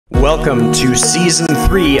Welcome to Season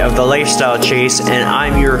 3 of The Lifestyle Chase, and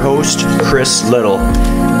I'm your host, Chris Liddle.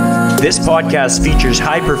 This podcast features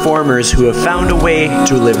high performers who have found a way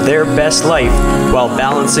to live their best life while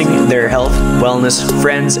balancing their health, wellness,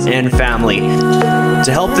 friends, and family.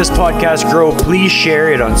 To help this podcast grow, please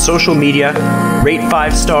share it on social media, rate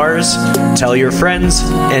 5 stars, tell your friends,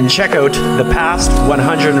 and check out the past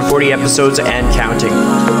 140 episodes and counting.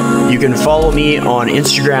 You can follow me on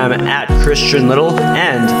Instagram at Christian Liddle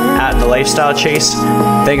and at The Lifestyle Chase.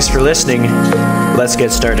 Thanks for listening. Let's get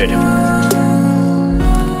started.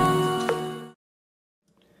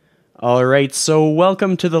 All right, so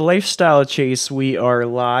welcome to The Lifestyle Chase. We are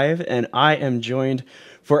live, and I am joined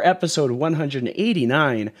for episode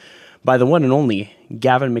 189 by the one and only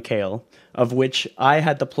Gavin McHale, of which I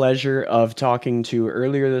had the pleasure of talking to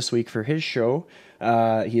earlier this week for his show.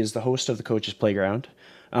 He is the host of the Coach's Playground.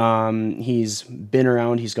 He's been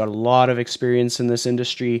around, he's got a lot of experience in this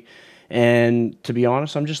industry, and to be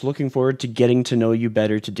honest, I'm just looking forward to getting to know you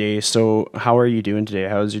better today. So how are you doing today?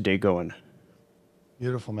 How's your day going?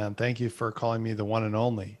 Beautiful, man. Thank you for calling me the one and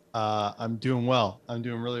only. I'm doing well. I'm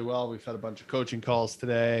doing really well. We've had a bunch of coaching calls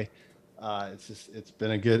today. It's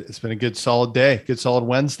been a good solid day, good solid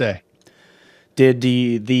Wednesday. Did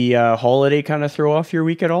the holiday kind of throw off your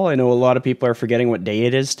week at all? I know a lot of people are forgetting what day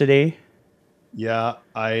it is today. Yeah,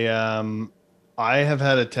 I have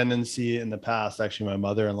had a tendency in the past, actually my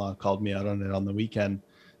mother-in-law called me out on it on the weekend,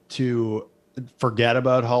 to forget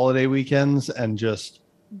about holiday weekends and just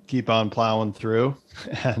keep on plowing through.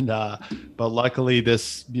 And but luckily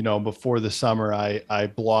this, before the summer, I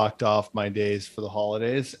blocked off my days for the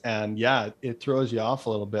holidays. And yeah, it throws you off a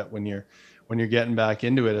little bit when you're getting back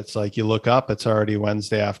into it. It's like you look up, it's already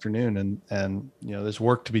Wednesday afternoon, and there's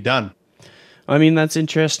work to be done. I mean, that's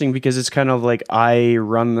interesting because it's kind of like I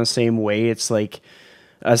run the same way. It's like,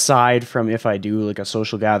 aside from if I do like a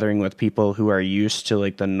social gathering with people who are used to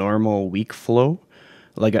like the normal week flow,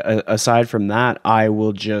 like aside from that, I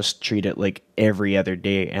will just treat it like every other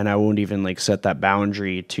day, and I won't even like set that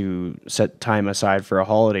boundary to set time aside for a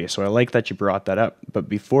holiday. So I like that you brought that up. But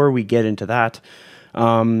before we get into that,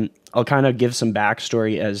 I'll kind of give some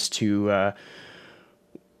backstory as to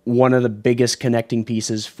one of the biggest connecting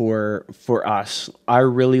pieces for us. I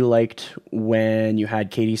really liked when you had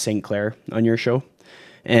Katie St. Clair on your show,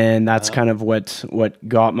 and that's kind of what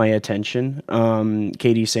got my attention.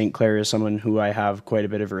 Katie St. Clair is someone who I have quite a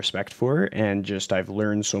bit of respect for, and just I've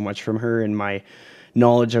learned so much from her and my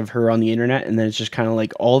knowledge of her on the internet. And then it's just kind of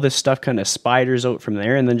like all this stuff kind of spiders out from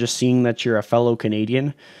there, and then just seeing that you're a fellow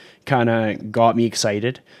Canadian kind of got me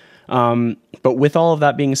excited. But with all of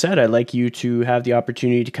that being said, I'd like you to have the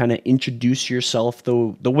opportunity to kind of introduce yourself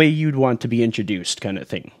the way you'd want to be introduced, kind of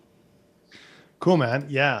thing. Cool, man.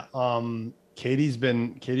 Yeah. Katie's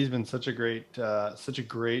been such a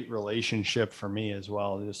great relationship for me as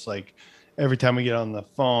well. Just like every time we get on the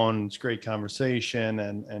phone, it's great conversation,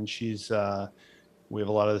 and she's, we have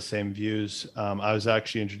a lot of the same views. I was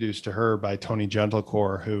actually introduced to her by Tony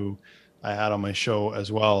Gentlecore, who I had on my show as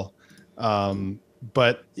well.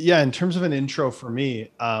 But yeah, in terms of an intro for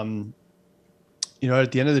me, at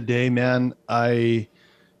the end of the day, man, I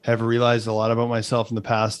have realized a lot about myself in the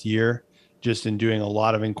past year, just in doing a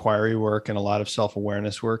lot of inquiry work and a lot of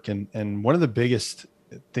self-awareness work. And one of the biggest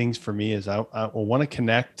things for me is I want to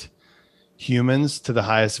connect humans to the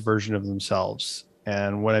highest version of themselves.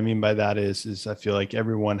 And what I mean by that is I feel like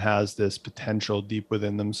everyone has this potential deep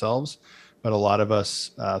within themselves, but a lot of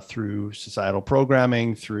us, through societal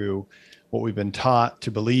programming, through what we've been taught to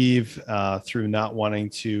believe, through not wanting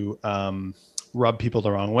to rub people the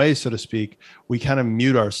wrong way, so to speak, we kind of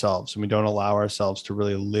mute ourselves and we don't allow ourselves to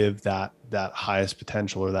really live that highest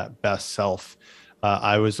potential or that best self.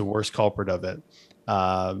 I was the worst culprit of it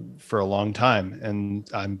for a long time, and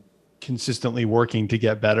I'm consistently working to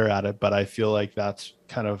get better at it. But I feel like that's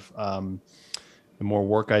kind of the more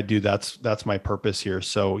work I do, that's my purpose here.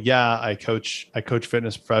 So yeah, I coach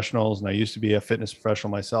fitness professionals, and I used to be a fitness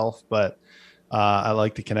professional myself, but I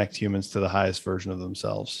like to connect humans to the highest version of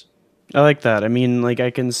themselves. I like that. I mean, like,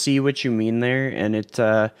 I can see what you mean there, and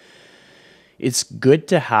it's good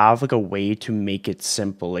to have like a way to make it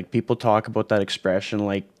simple. Like, people talk about that expression,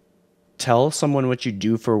 like, tell someone what you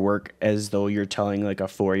do for work as though you're telling like a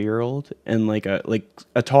 4-year-old, and like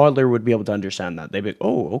a toddler would be able to understand that. They'd be like,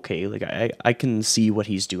 oh, okay, like I can see what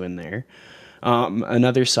he's doing there.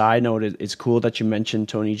 Another side note, it's cool that you mentioned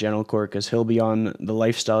Tony Gentlecore, because he'll be on the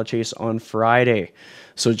Lifestyle Chase on Friday.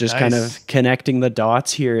 So just kind of connecting the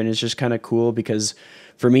dots here, and it's just kind of cool because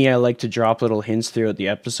for me, I like to drop little hints throughout the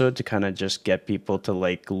episode to kind of just get people to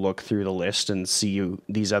like look through the list and see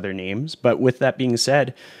these other names. But with that being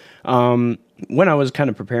said, when I was kind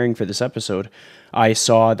of preparing for this episode, I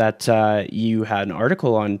saw that you had an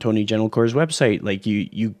article on Tony Gentilcore's website. Like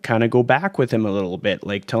you kind of go back with him a little bit.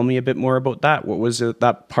 Like, tell me a bit more about that. What was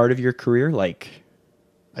that part of your career like?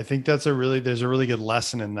 I think there's a really good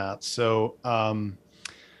lesson in that. So,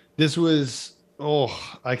 this was,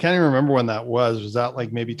 I can't even remember when that was. Was that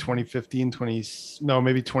like maybe 2015, no,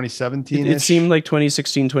 maybe It seemed 2017-ish? like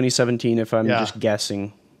 2016, 2017, if I'm Yeah. just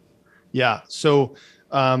guessing. Yeah. So,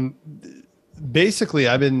 um, basically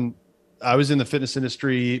I was in the fitness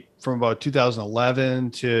industry from about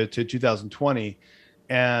 2011 to 2020.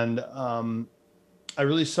 And, I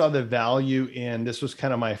really saw the value in, this was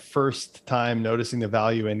kind of my first time noticing the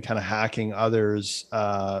value in kind of hacking others,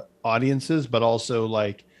 audiences, but also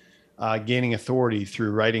like, gaining authority through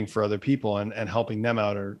writing for other people and helping them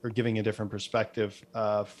out, or giving a different perspective,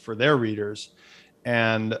 for their readers.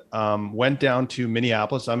 And, went down to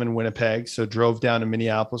Minneapolis. I'm in Winnipeg, so drove down to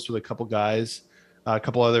Minneapolis with a couple guys, a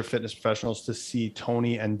couple other fitness professionals, to see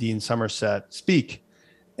Tony and Dean Somerset speak.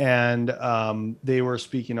 And, they were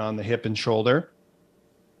speaking on the hip and shoulder.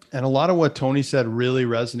 And a lot of what Tony said really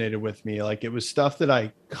resonated with me. Like, it was stuff that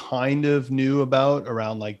I kind of knew about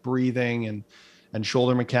around like breathing and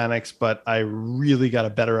shoulder mechanics, but I really got a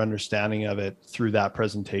better understanding of it through that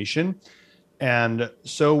presentation. And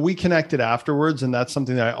so we connected afterwards, and that's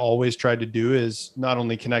something that I always tried to do, is not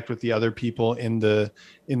only connect with the other people in the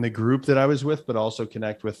group that I was with, but also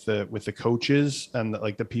connect with the coaches and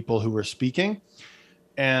like the people who were speaking.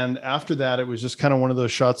 And after that, it was just kind of one of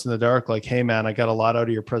those shots in the dark, like, hey man, I got a lot out of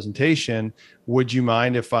your presentation. Would you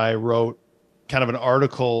mind if I wrote kind of an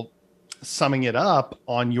article summing it up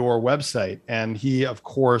on your website? And he, of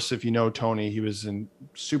course, if you know Tony, he was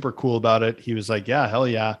super cool about it. He was like, yeah, hell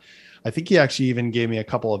yeah. I think he actually even gave me a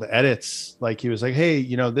couple of edits. Like, he was like, hey,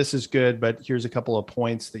 this is good, but here's a couple of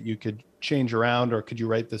points that you could change around, or could you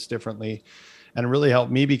write this differently? And it really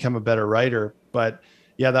helped me become a better writer. But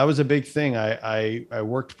yeah, that was a big thing. I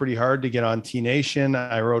worked pretty hard to get on T Nation.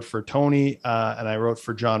 I wrote for Tony, and I wrote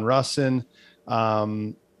for John Russin.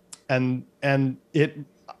 Um, and it,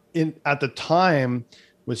 at the time,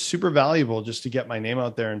 was super valuable just to get my name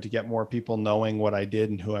out there and to get more people knowing what I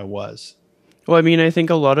did and who I was. Well, I mean, I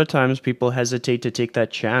think a lot of times people hesitate to take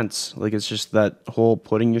that chance. Like, it's just that whole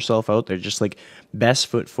putting yourself out there, just like best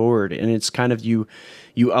foot forward. And it's kind of you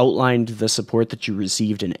outlined the support that you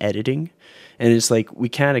received in editing. And it's like, we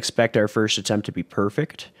can't expect our first attempt to be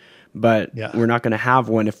perfect, but Yeah. we're not going to have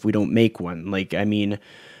one if we don't make one. Like, I mean,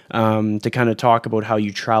 to kind of talk about how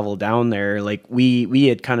you travel down there. Like we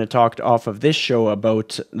had kind of talked off of this show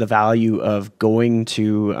about the value of going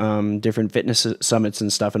to different fitness summits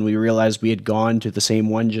and stuff, and we realized we had gone to the same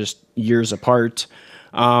one just years apart.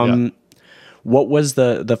 Yeah. What was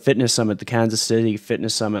the fitness summit, the Kansas City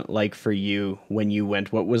Fitness Summit, like for you when you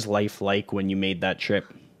went? What was life like when you made that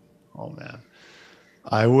trip? Oh man.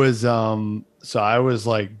 I was, so I was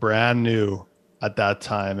like brand new at that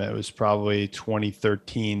time. It was probably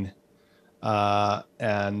 2013.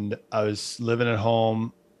 And I was living at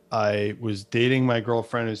home. I was dating my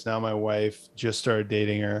girlfriend, who's now my wife, just started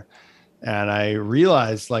dating her. And I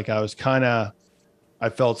realized, like, I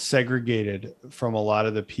felt segregated from a lot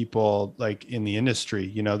of the people like in the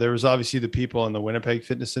industry. There was obviously the people in the Winnipeg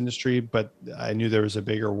fitness industry, but I knew there was a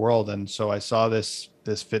bigger world. And so I saw this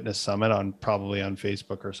fitness summit probably on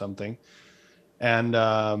Facebook or something. And,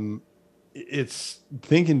 it's,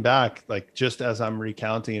 thinking back, like, just as I'm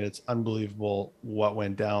recounting it, it's unbelievable what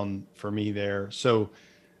went down for me there. So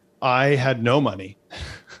I had no money.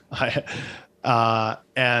 I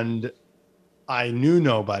and I knew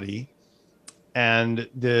nobody. And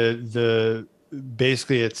the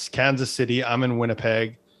basically, it's Kansas City. I'm in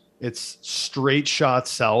Winnipeg. It's straight shot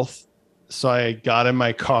south. So I got in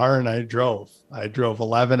my car and I drove. I drove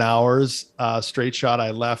 11 hours, straight shot.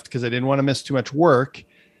 I left because I didn't want to miss too much work.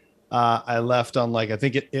 I left on, like, I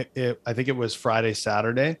think I think it was Friday,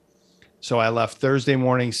 Saturday. So I left Thursday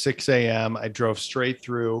morning, 6 a.m. I drove straight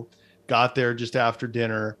through, got there just after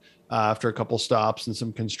dinner, after a couple stops and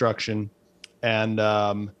some construction, and,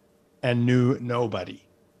 knew nobody.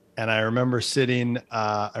 And I remember sitting,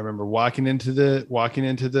 I remember walking into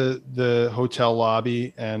the hotel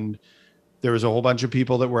lobby, and there was a whole bunch of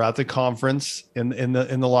people that were at the conference in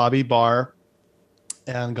the lobby bar,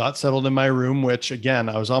 and got settled in my room, which, again,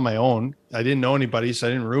 I was on my own. I didn't know anybody, so I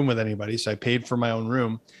didn't room with anybody. So I paid for my own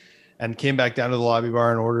room, and came back down to the lobby bar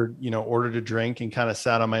and ordered a drink, and kind of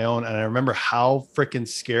sat on my own. And I remember how freaking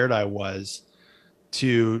scared I was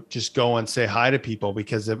to just go and say hi to people,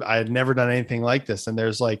 because I had never done anything like this. And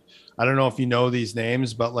there's, like, I don't know if you know these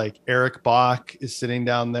names, but like Eric Bach is sitting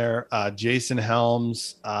down there, Jason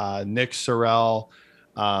Helms, Nick Sorrell,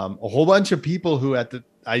 A whole bunch of people who at the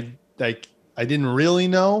I didn't really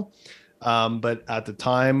know, but at the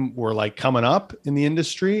time were like coming up in the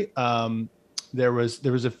industry. There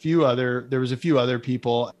was a few other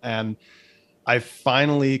people, and I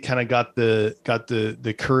finally kind of got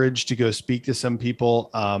the courage to go speak to some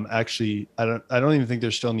people. Actually, I don't even think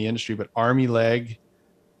they're still in the industry, but Army Leg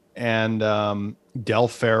and Del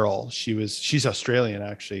Farrell. She's Australian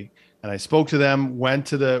actually, and I spoke to them.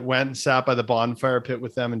 Went and sat by the bonfire pit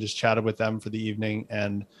with them and just chatted with them for the evening.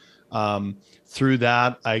 And through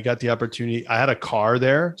that, I got the opportunity. I had a car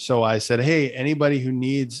there, so I said, "Hey, anybody who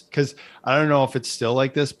needs," because I don't know if it's still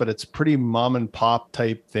like this, but it's pretty mom and pop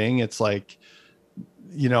type thing. It's like,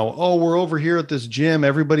 oh, we're over here at this gym.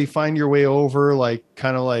 Everybody find your way over. Like,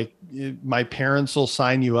 kind of like my parents will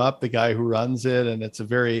sign you up, the guy who runs it. And it's a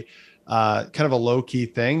very kind of a low key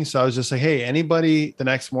thing. So I was just like, hey, anybody the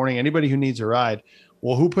next morning, anybody who needs a ride,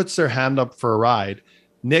 well, who puts their hand up for a ride?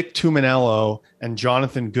 Nick Tuminello and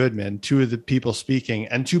Jonathan Goodman, two of the people speaking,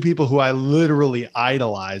 and two people who I literally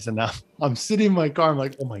idolize. And now I'm sitting in my car. I'm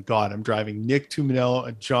like, oh my God, I'm driving Nick Tuminello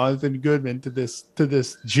and Jonathan Goodman to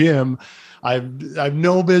this gym. I've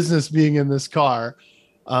no business being in this car.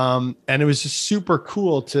 And it was just super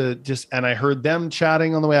cool and I heard them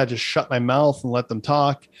chatting on the way. I just shut my mouth and let them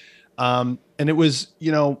talk. And it was,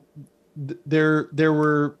 there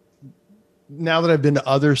were, now that I've been to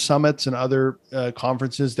other summits and other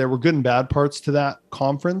conferences, there were good and bad parts to that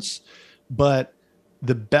conference. But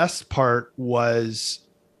the best part was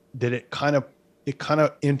that it kind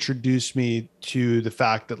of introduced me to the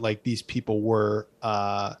fact that like these people were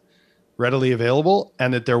readily available,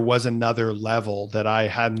 and that there was another level that I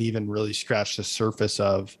hadn't even really scratched the surface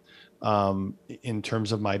of, in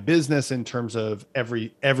terms of my business, in terms of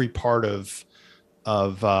every part of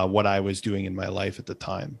what I was doing in my life at the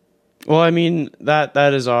time. Well, I mean that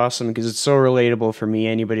is awesome because it's so relatable for me.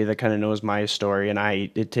 Anybody that kind of knows my story, and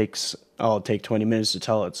I'll take 20 minutes to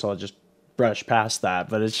tell it, so I'll just brush past that.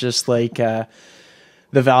 But it's just like the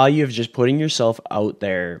value of just putting yourself out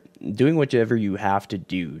there, doing whatever you have to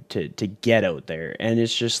do to get out there, and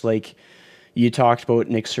it's just like you talked about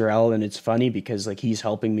Nick Sorrell, and it's funny because like he's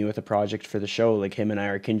helping me with a project for the show. Like him and I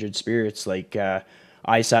are kindred spirits. Like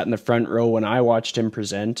I sat in the front row when I watched him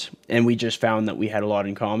present, and we just found that we had a lot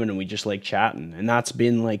in common, and we just like chatting, and that's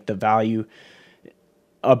been like the value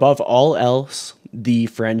above all else. The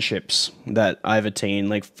friendships that I've attained,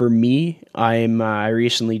 like for me, I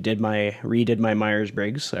recently redid my Myers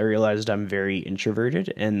Briggs. I realized I'm very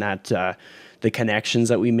introverted, and that the connections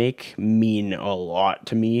that we make mean a lot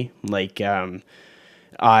to me. Like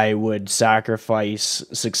I would sacrifice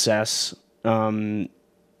success in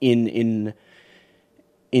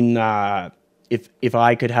if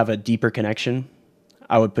I could have a deeper connection,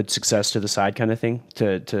 I would put success to the side, kind of thing.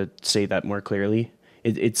 To say that more clearly,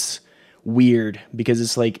 it's weird because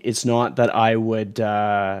it's like it's not that I would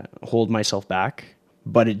hold myself back,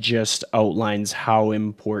 but it just outlines how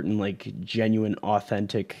important like genuine,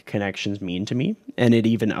 authentic connections mean to me, and it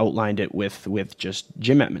even outlined it with just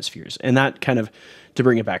gym atmospheres, and that kind of to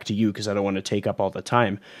bring it back to you because I don't want to take up all the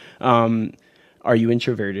time. Are you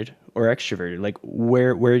introverted or extroverted? Like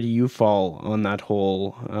where do you fall on that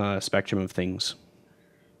whole spectrum of things?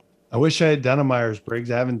 I wish I had done a Myers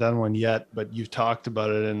Briggs. I haven't done one yet, but you've talked about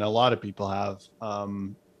it, and a lot of people have.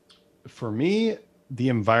 For me, the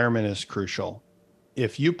environment is crucial.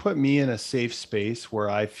 If you put me in a safe space where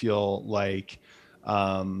I feel like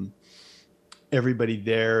um, everybody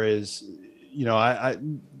there is, I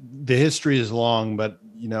the history is long, but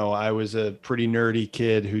I was a pretty nerdy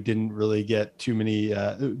kid who didn't really get too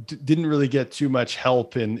much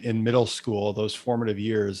help in middle school, those formative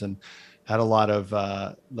years, and had a lot of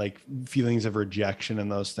like feelings of rejection and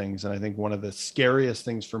those things. And I think one of the scariest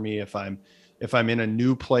things for me, if I'm in a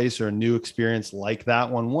new place or a new experience like that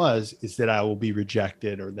one was, is that I will be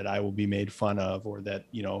rejected, or that I will be made fun of, or that,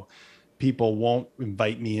 people won't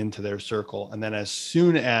invite me into their circle. And then as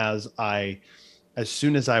soon as I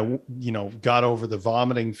got over the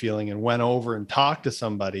vomiting feeling and went over and talked to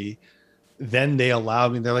somebody, then they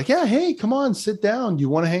allowed me. They're like, yeah, hey, come on, sit down. Do you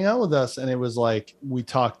want to hang out with us? And it was like, we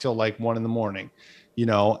talked till like 1 a.m,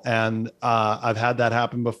 and I've had that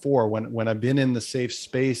happen before when I've been in the safe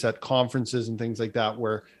space at conferences and things like that,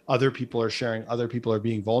 where other people are sharing, other people are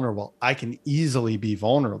being vulnerable. I can easily be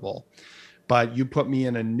vulnerable, but you put me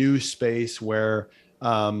in a new space where,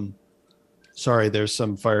 sorry, there's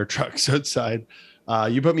some fire trucks outside.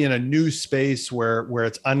 You put me in a new space where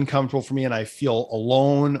it's uncomfortable for me, and I feel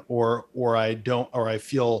alone, or I don't, or I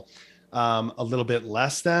feel a little bit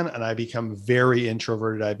less than, and I become very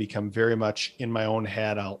introverted. I become very much in my own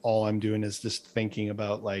head. All I'm doing is just thinking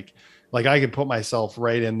about like Like I could put myself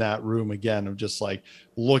right in that room again of just like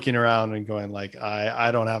looking around and going like,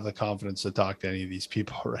 I don't have the confidence to talk to any of these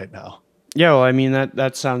people right now. Yeah, well, I mean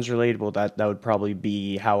that sounds relatable. That would probably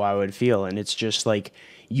be how I would feel, and it's just like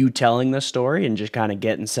you telling the story and just kind of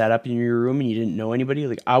getting set up in your room and you didn't know anybody.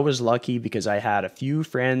 Like I was lucky because I had a few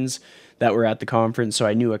friends that were at the conference, so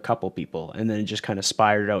I knew a couple people, and then it just kind of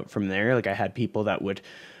spiraled out from there. Like I had people that would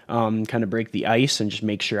kind of break the ice and just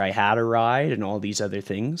make sure I had a ride and all these other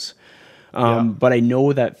things. Yeah. But I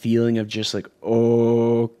know that feeling of just like,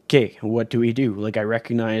 okay, what do we do? Like I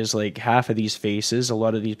recognize like half of these faces. A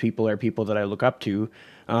lot of these people are people that I look up to.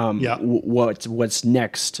 Yeah. What's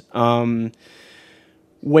next?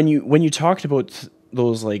 When you talked about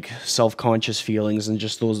those like self-conscious feelings and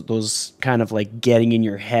just those kind of like getting in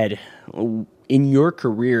your head in your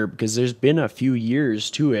career, because there's been a few years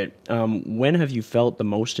to it. When have you felt the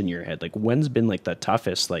most in your head? Like when's been like the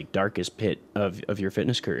toughest, like darkest pit of your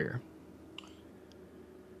fitness career?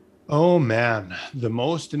 Oh man, the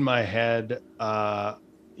most in my head,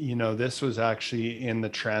 this was actually in the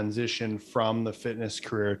transition from the fitness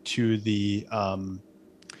career to the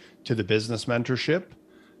business mentorship.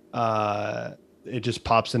 It just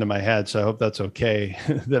pops into my head, so I hope that's okay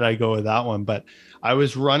that I go with that one. But I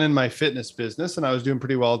was running my fitness business, and I was doing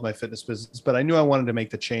pretty well with my fitness business. But I knew I wanted to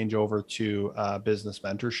make the change over to business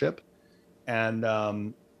mentorship,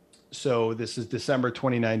 and so this is December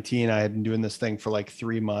 2019. I had been doing this thing for like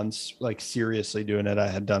 3 months, like seriously doing it. I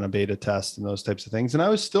had done a beta test and those types of things. And I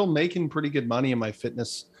was still making pretty good money in my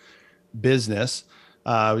fitness business.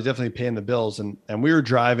 I was definitely paying the bills, and we were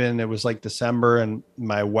driving. It was like December, and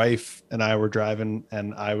my wife and I were driving,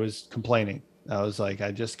 and I was complaining. I was like,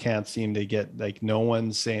 I just can't seem to get like no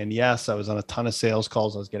one's saying yes. I was on a ton of sales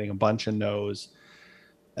calls. I was getting a bunch of no's.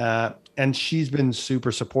 And she's been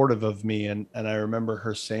super supportive of me. And I remember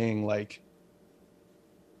her saying, like,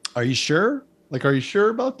 are you sure? Like, are you sure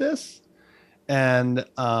about this? And,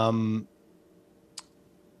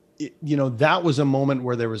 that was a moment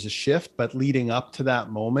where there was a shift, but leading up to that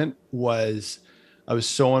moment I was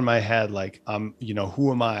so in my head, like,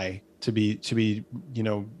 who am I to be,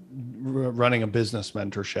 running a business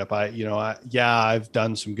mentorship? I've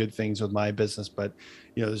done some good things with my business, but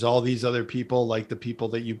there's all these other people, like the people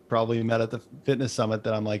that you probably met at the fitness summit,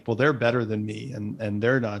 that I'm like, well, they're better than me, and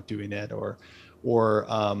they're not doing it, or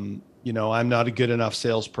I'm not a good enough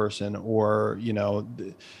salesperson, or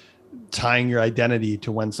tying your identity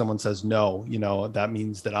to when someone says no, that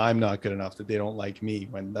means that I'm not good enough, that they don't like me,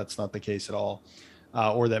 when that's not the case at all.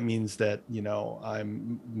 Or that means that,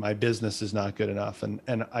 my business is not good enough.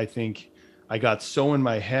 And I think I got so in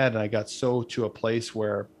my head, and I got so to a place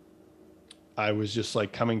where I was just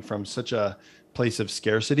like coming from such a place of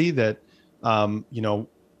scarcity that,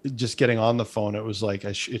 just getting on the phone, it was like,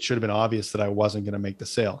 it should have been obvious that I wasn't going to make the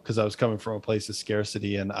sale, because I was coming from a place of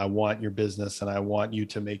scarcity, and I want your business, and I want you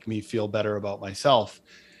to make me feel better about myself.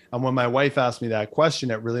 And when my wife asked me that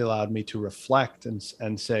question, it really allowed me to reflect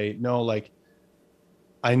and say, no, like,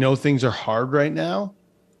 I know things are hard right now,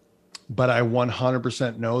 but I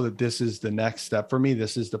 100% know that this is the next step for me.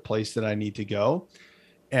 This is the place that I need to go.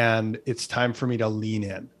 And it's time for me to lean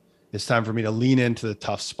in. It's time for me to lean into the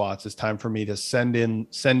tough spots. It's time for me to send in,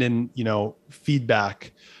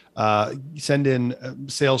 feedback, send in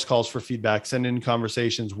sales calls for feedback, send in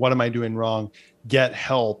conversations. What am I doing wrong? Get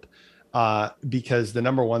help. Because the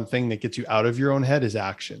number one thing that gets you out of your own head is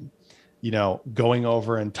action. Going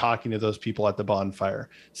over and talking to those people at the bonfire,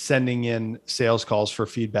 sending in sales calls for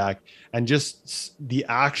feedback, and just the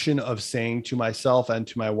action of saying to myself and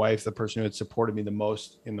to my wife, the person who had supported me the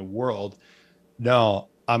most in the world, no,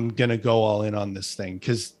 I'm going to go all in on this thing.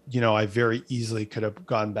 Cause I very easily could have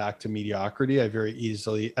gone back to mediocrity. I very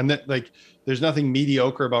easily, and that, like, there's nothing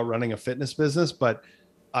mediocre about running a fitness business, but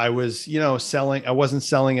I was, I wasn't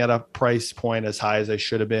selling at a price point as high as I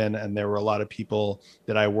should have been. And there were a lot of people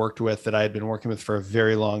that I worked with that I had been working with for a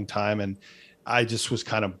very long time. And I just was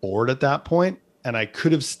kind of bored at that point. And I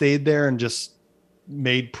could have stayed there and just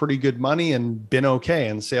made pretty good money and been okay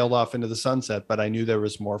and sailed off into the sunset. But I knew there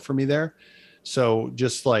was more for me there. So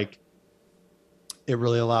just like, it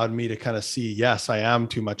really allowed me to kind of see, yes, I am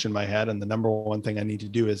too much in my head. And the number one thing I need to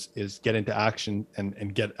do is get into action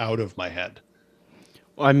and get out of my head.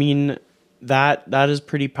 I mean, that is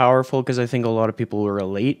pretty powerful because I think a lot of people will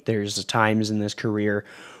relate. There's times in this career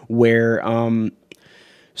where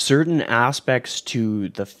certain aspects to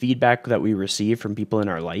the feedback that we receive from people in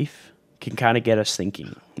our life can kind of get us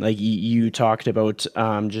thinking. Like you talked about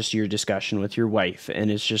just your discussion with your wife,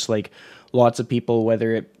 and it's just like lots of people,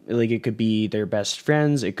 whether it could be their best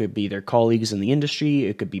friends, it could be their colleagues in the industry,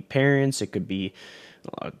 it could be parents, it could be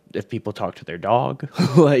if people talk to their dog,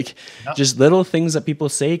 like Yeah. just little things that people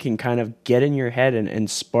say can kind of get in your head and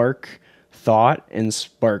spark thought and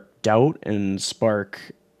spark doubt and spark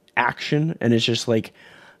action. And it's just like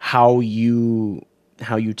how you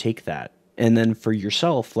take that. And then for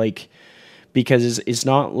yourself, like, because it's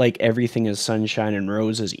not like everything is sunshine and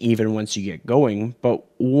roses even once you get going, but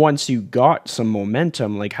once you got some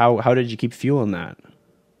momentum, like how did you keep fueling that?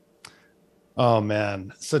 Oh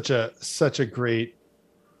man, such a great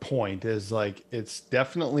point. Is like it's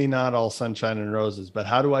definitely not all sunshine and roses, but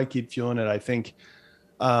how do I keep fueling it? I think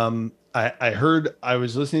I heard, I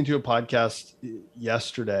was listening to a podcast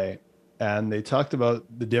yesterday, and they talked about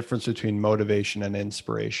the difference between motivation and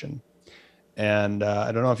inspiration. And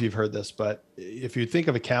I don't know if you've heard this, but if you think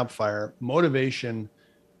of a campfire, motivation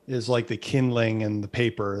is like the kindling and the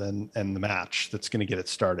paper and the match that's going to get it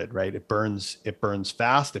started, right? It burns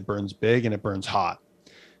fast, it burns big, and it burns hot,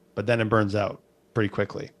 but then it burns out pretty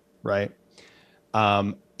quickly, right?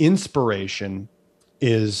 Inspiration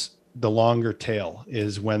is the longer tail,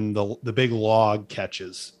 is when the big log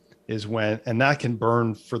catches, is when, and that can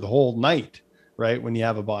burn for the whole night, right? When you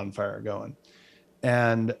have a bonfire going.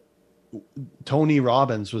 And Tony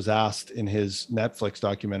Robbins was asked in his Netflix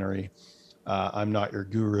documentary, I'm Not Your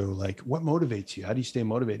Guru, like, what motivates you? How do you stay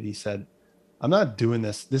motivated? He said, I'm not doing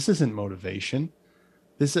this. This isn't motivation.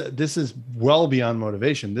 This is well beyond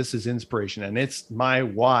motivation. This is inspiration. And it's my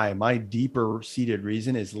why. My deeper seated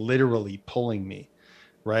reason is literally pulling me,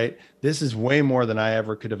 right? This is way more than I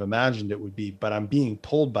ever could have imagined it would be, but I'm being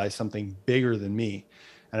pulled by something bigger than me.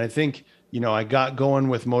 And I think, I got going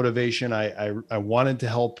with motivation. I wanted to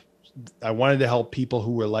help. I wanted to help people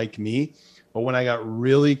who were like me. But when I got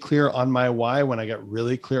really clear on my why, when I got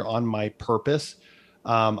really clear on my purpose,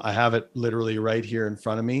 I have it literally right here in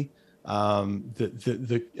front of me. I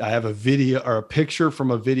have a video or a picture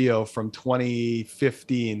from a video from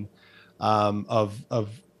 2015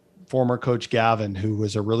 of former coach Gavin, who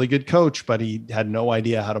was a really good coach, but he had no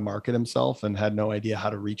idea how to market himself and had no idea how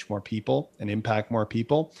to reach more people and impact more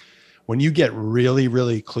people. When you get really,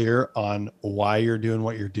 really clear on why you're doing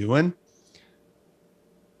what you're doing,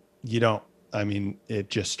 it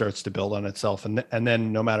just starts to build on itself. And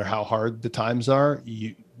then no matter how hard the times are,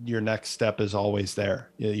 your next step is always there.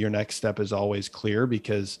 Your next step is always clear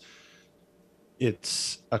because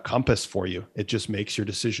it's a compass for you. It just makes your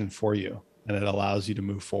decision for you and it allows you to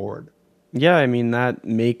move forward. Yeah, I mean that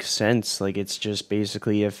makes sense. Like it's just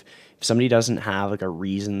basically if somebody doesn't have like a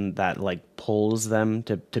reason that like pulls them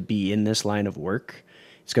to be in this line of work,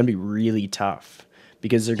 it's going to be really tough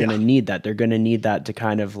because they're going to Yeah. need that. They're going to need that to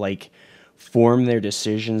kind of like form their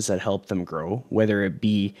decisions that help them grow, whether it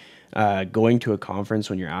be going to a conference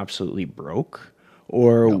when you're absolutely broke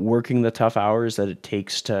or Yep. working the tough hours that it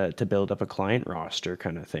takes to build up a client roster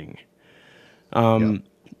kind of thing. Yep.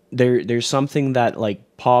 There's something that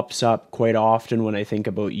like pops up quite often when I think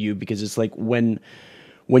about you because it's like when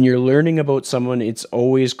you're learning about someone, it's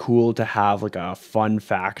always cool to have like a fun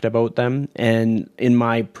fact about them. And in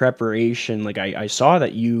my preparation, like I saw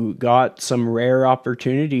that you got some rare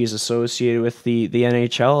opportunities associated with the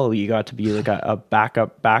NHL. You got to be like a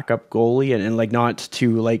backup goalie and like not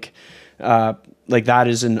to like that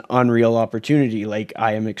is an unreal opportunity. Like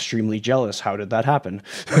I am extremely jealous. How did that happen?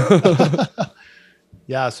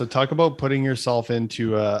 Yeah. So talk about putting yourself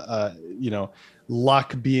into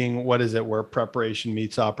luck being, what is it, where preparation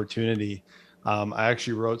meets opportunity. I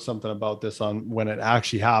actually wrote something about this on when it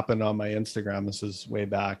actually happened on my Instagram. This is way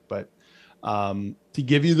back, but to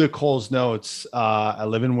give you the Coles notes, I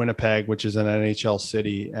live in Winnipeg, which is an NHL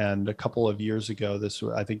city. And a couple of years ago, this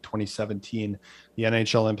was, I think 2017, the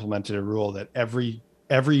NHL implemented a rule that every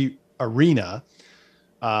arena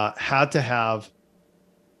had to have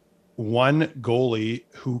one goalie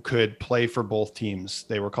who could play for both teams.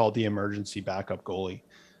 They were called the emergency backup goalie.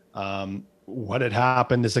 What had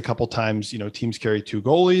happened is a couple times, teams carry two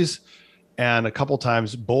goalies, and a couple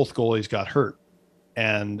times both goalies got hurt,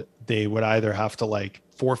 and they would either have to like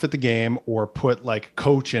forfeit the game or put like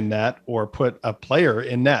coach in net or put a player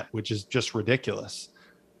in net, which is just ridiculous.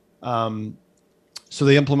 So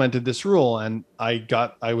they implemented this rule, and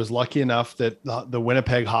I was lucky enough that the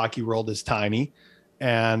Winnipeg hockey world is tiny,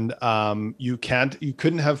 and you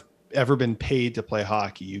couldn't have ever been paid to play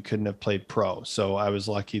hockey. You couldn't have played pro. So I was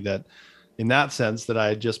lucky that in that sense that I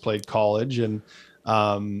had just played college. And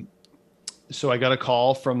so I got a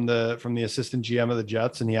call from the assistant GM of the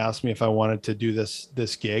Jets, and he asked me if I wanted to do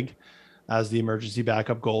this gig as the emergency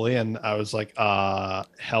backup goalie. And I was like,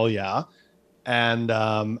 hell yeah. And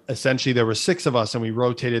essentially there were six of us and we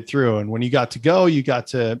rotated through. And when you got to go, you got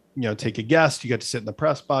to, take a guest, you got to sit in the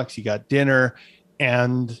press box, you got dinner.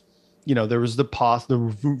 And, there was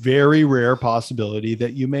the very rare possibility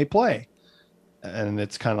that you may play. And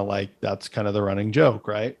it's kind of like, that's kind of the running joke,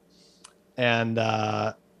 right? And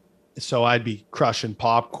so I'd be crushing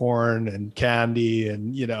popcorn and candy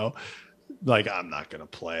and, like, I'm not going to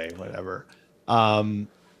play, whatever. Um,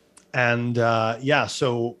 and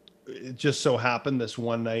so it just so happened this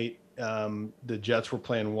one night, the Jets were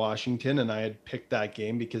playing Washington, and I had picked that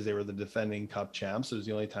game because they were the defending Cup champs. It was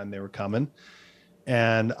the only time they were coming.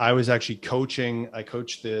 And I was actually coaching. I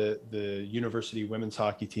coached the university women's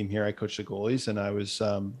hockey team here. I coached the goalies, and I was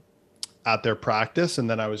at their practice. And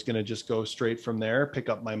then I was going to just go straight from there, pick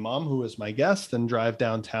up my mom, who was my guest, and drive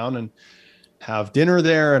downtown and have dinner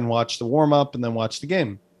there and watch the warm up and then watch the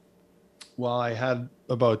game. Well, I had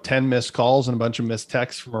about 10 missed calls and a bunch of missed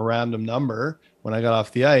texts from a random number when I got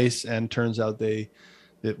off the ice. And turns out it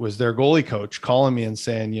was their goalie coach calling me and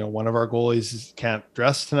saying, one of our goalies can't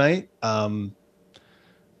dress tonight.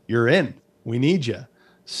 You're in, we need you.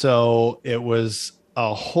 So it was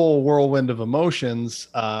a whole whirlwind of emotions,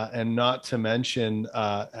 and not to mention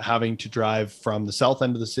having to drive from the south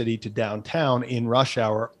end of the city to downtown in rush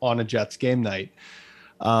hour on a Jets game night.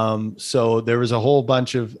 So there was a whole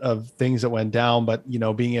bunch of things that went down, but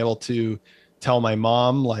being able to tell my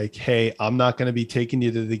mom, like, hey, I'm not going to be taking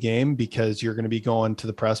you to the game because you're going to be going to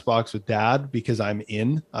the press box with dad because I'm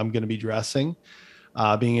going to be dressing.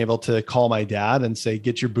 Being able to call my dad and say,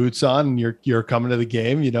 get your boots on and you're coming to the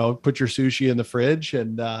game, put your sushi in the fridge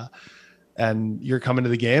and you're coming to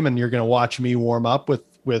the game and you're going to watch me warm up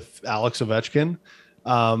with Alex Ovechkin.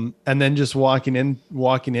 And then just walking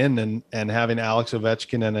in and having Alex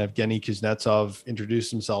Ovechkin and Evgeny Kuznetsov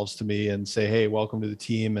introduce themselves to me and say, hey, welcome to the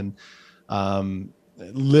team. And,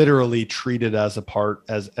 literally treated as a part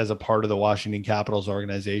of the Washington Capitals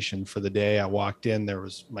organization for the day. I walked in,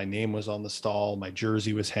 my name was on the stall. My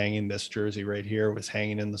jersey was hanging. This jersey right here was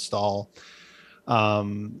hanging in the stall.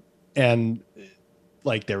 And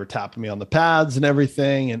like, they were tapping me on the pads and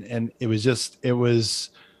everything. And it was,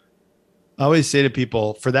 I always say to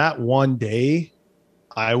people, for that one day,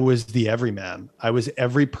 I was the everyman. I was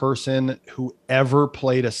every person who ever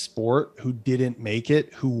played a sport who didn't make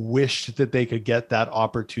it, who wished that they could get that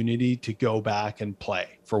opportunity to go back and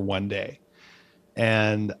play for one day.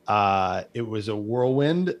 And it was a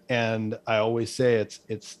whirlwind. And I always say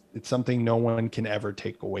it's something no one can ever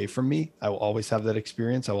take away from me. I will always have that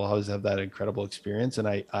experience. I will always have that incredible experience.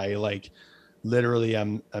 And I like, literally,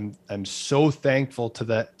 I'm so thankful to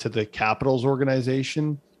the Capitals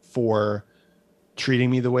organization for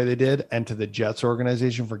treating me the way they did, and to the Jets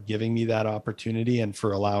organization for giving me that opportunity and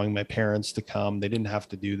for allowing my parents to come. They didn't have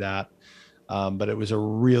to do that. But it was a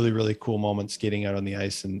really, really cool moment skating out on the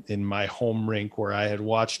ice in my home rink, where I had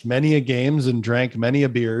watched many a games and drank many a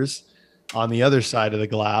beers on the other side of the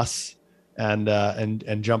glass, and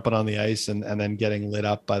jumping on the ice and then getting lit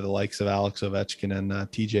up by the likes of Alex Ovechkin and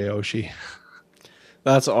TJ Oshie.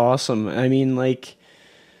 That's awesome. I mean, like,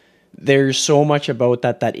 there's so much about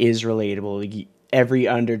that is relatable. Like, every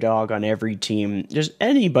underdog on every team, just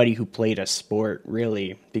anybody who played a sport,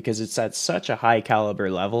 really, because it's at such a high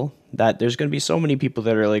caliber level that there's going to be so many people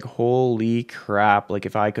that are like, holy crap, like,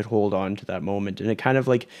 if I could hold on to that moment. And it kind of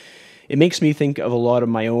like, it makes me think of a lot of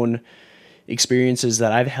my own experiences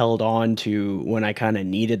that I've held on to when I kind of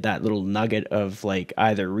needed that little nugget of like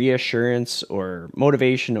either reassurance or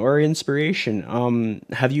motivation or inspiration.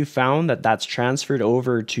 Have you found that that's transferred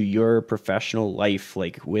over to your professional life,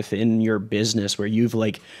 like within your business, where you've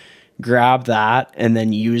like grabbed that and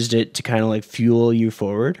then used it to kind of like fuel you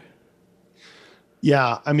forward?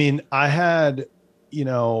 Yeah. I mean,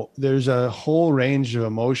 there's a whole range of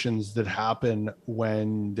emotions that happen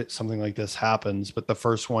when something like this happens. But the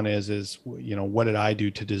first one is, what did I do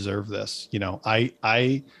to deserve this?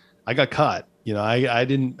 I got cut, I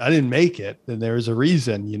didn't make it. And there was a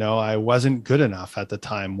reason, I wasn't good enough at the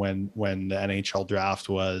time when the NHL draft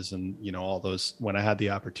was, and, all those, when I had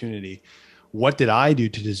the opportunity. What did I do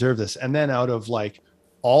to deserve this? And then out of like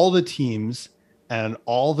all the teams and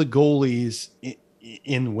all the goalies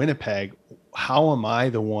in Winnipeg, how am I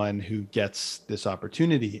the one who gets this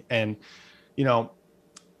opportunity? And,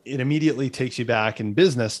 it immediately takes you back in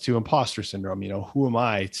business to imposter syndrome. Who am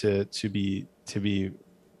I to be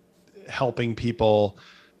helping people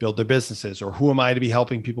build their businesses, or who am I to be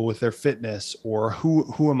helping people with their fitness, or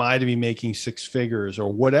who am I to be making six figures,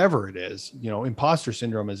 or whatever it is. Imposter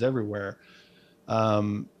syndrome is everywhere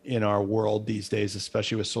in our world these days,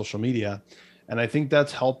 especially with social media. And I think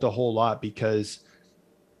that's helped a whole lot, because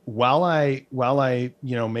while I,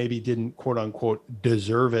 maybe didn't quote unquote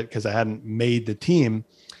deserve it because I hadn't made the team,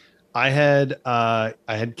 I had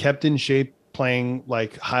kept in shape playing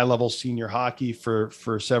like high level senior hockey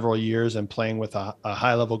for several years and playing with a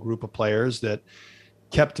high level group of players that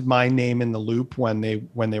kept my name in the loop when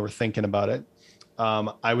they were thinking about it.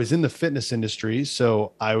 I was in the fitness industry,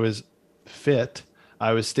 so I was fit.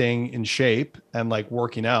 I was staying in shape and like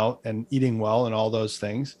working out and eating well and all those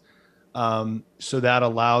things. So that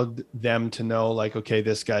allowed them to know like, okay,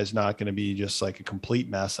 this guy's not going to be just like a complete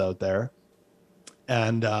mess out there.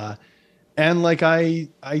 And like I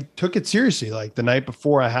took it seriously. Like the night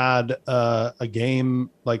before I had a game,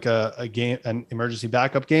 like a game, an emergency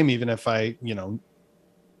backup game, even if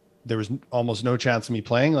there was almost no chance of me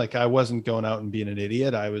playing. Like I wasn't going out and being an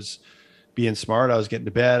idiot. I was being smart. I was getting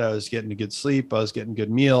to bed. I was getting a good sleep. I was getting good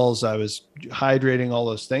meals. I was hydrating, all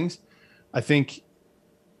those things. I think,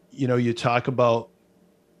 you talk about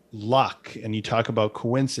luck and you talk about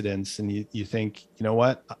coincidence and you think, you know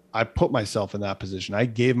what? I put myself in that position. I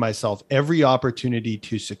gave myself every opportunity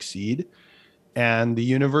to succeed. And the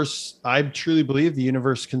universe, I truly believe the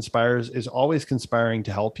universe is always conspiring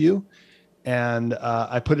to help you. And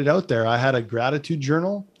I put it out there. I had a gratitude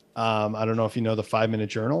journal. I don't know if you know the 5-minute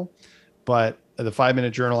journal, but the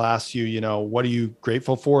 5-minute journal asks you, what are you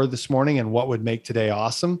grateful for this morning and what would make today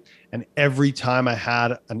awesome? And every time I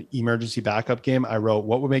had an emergency backup game, I wrote,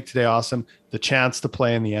 what would make today awesome? The chance to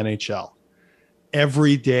play in the NHL.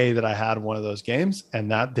 Every day that I had one of those games. And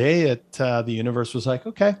that day the universe was like,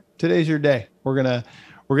 okay, today's your day. We're going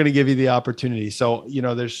to give you the opportunity. So,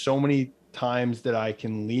 there's so many times that I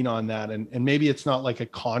can lean on that. And maybe it's not like a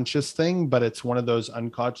conscious thing, but it's one of those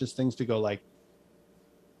unconscious things to go like,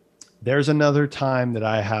 there's another time that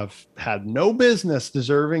I have had no business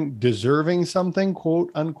deserving something, quote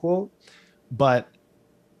unquote, but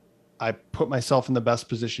I put myself in the best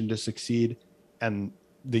position to succeed, and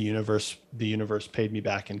the universe paid me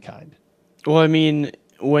back in kind. Well, I mean,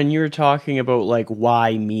 when you're talking about like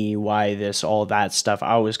why me, why this, all that stuff,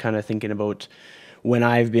 I was kind of thinking about when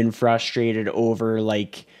I've been frustrated over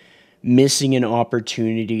like missing an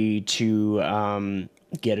opportunity to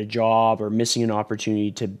get a job or missing an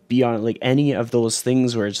opportunity to be on like any of those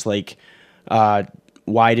things where it's like, uh,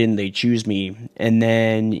 why didn't they choose me? And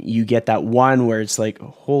then you get that one where it's like,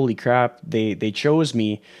 holy crap, they chose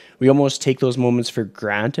me. We almost take those moments for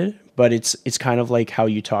granted, but it's kind of like how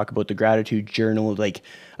you talk about the gratitude journal, like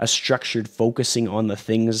a structured focusing on the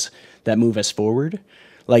things that move us forward.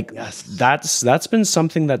 Like Yes. that's been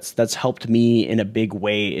something that's helped me in a big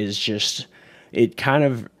way, is just it kind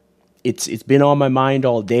of it's been on my mind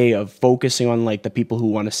all day of focusing on like the people who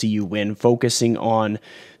want to see you win, focusing on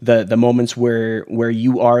the moments where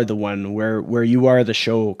you are the one, where you are the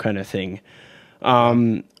show kind of thing.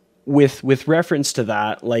 Yeah. With reference to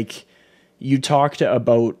that, like you talked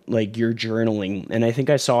about like your journaling, and I think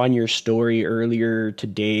I saw in your story earlier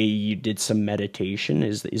today you did some meditation.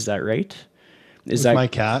 Is that right? Is With that, my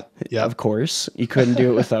cat. of Yep. course, you couldn't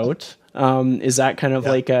do it without. Is that kind of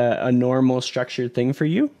Yeah. like a normal structured thing for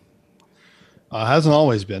you? Hasn't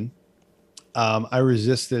always been. I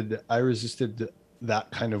resisted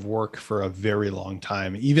that kind of work for a very long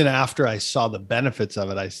time. Even after I saw the benefits of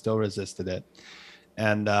it, I still resisted it.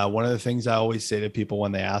 And one of the things I always say to people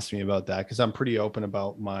when they ask me about that, because I'm pretty open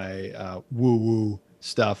about my woo woo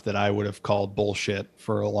stuff that I would have called bullshit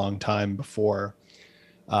for a long time before.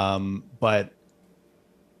 But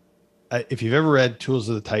if you've ever read Tools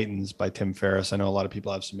of the Titans by Tim Ferriss, I know a lot of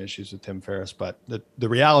people have some issues with Tim Ferriss, but the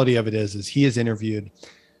reality of it is he has interviewed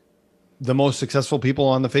the most successful people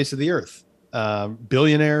on the face of the earth,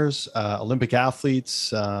 billionaires, Olympic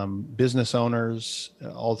athletes, business owners,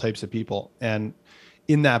 all types of people. And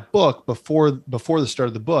in that book, before the start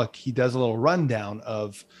of the book, he does a little rundown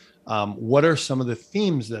of what are some of the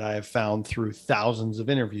themes that I have found through thousands of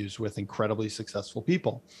interviews with incredibly successful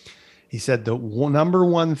people. He said the number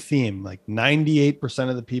one theme, like 98%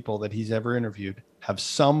 of the people that he's ever interviewed have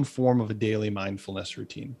some form of a daily mindfulness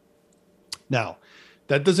routine. Now,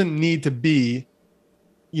 that doesn't need to be,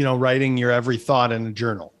 writing your every thought in a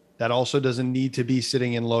journal. That also doesn't need to be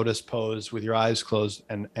sitting in lotus pose with your eyes closed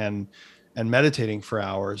and meditating for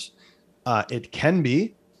hours. It can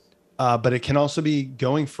be, but it can also be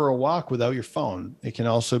going for a walk without your phone. It can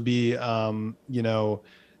also be,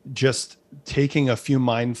 just taking a few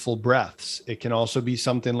mindful breaths. It can also be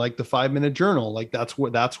something like the 5-minute journal. Like that's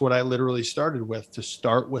what I literally started with, to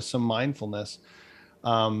start with some mindfulness.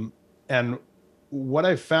 And what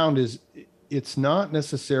I found is it's not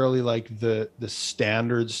necessarily like the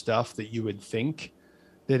standard stuff that you would think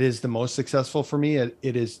that is the most successful for me.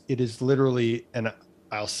 It is literally, and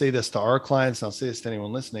I'll say this to our clients, and I'll say this to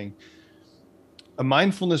anyone listening. A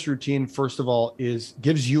mindfulness routine, first of all,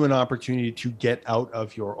 gives you an opportunity to get out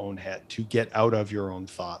of your own head, to get out of your own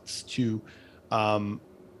thoughts, to um,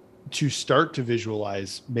 to start to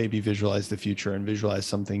visualize, maybe visualize the future and visualize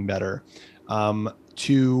something better.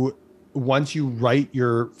 To once you write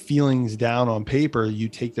your feelings down on paper, you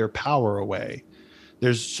take their power away.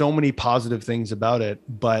 There's so many positive things about it,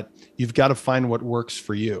 but you've got to find what works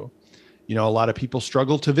for you. You know, a lot of people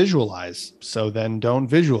struggle to visualize, so then don't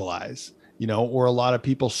visualize. You know, or a lot of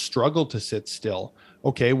people struggle to sit still.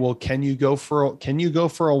 Okay, well, can you go for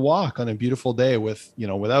a walk on a beautiful day with, you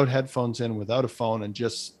know, without headphones in, without a phone, and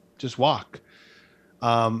just walk?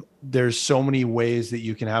 There's so many ways that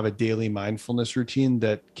you can have a daily mindfulness routine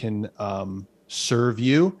that can serve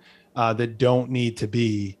you, that don't need to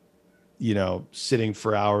be, you know, sitting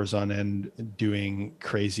for hours on end doing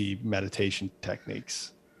crazy meditation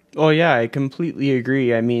techniques. Oh yeah, I completely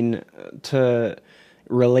agree. I mean, to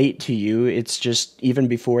relate to you, it's just even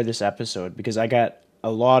before this episode because I got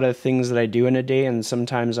a lot of things that I do in a day, and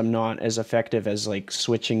sometimes I'm not as effective as like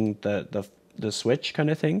switching the switch kind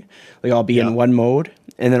of thing. Like I'll be Yeah. in one mode,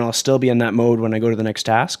 and then I'll still be in that mode when I go to the next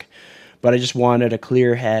task. But I just wanted a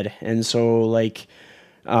clear head, and so like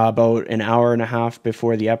about an hour and a half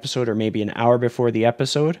before the episode, or maybe an hour before the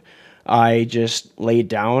episode, I just laid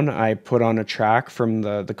down. I put on a track from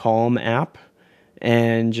the Calm app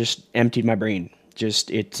and just emptied my brain.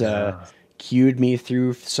 Just it Yeah. cued me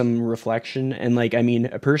through some reflection. And like, I mean,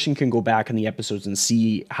 a person can go back in the episodes and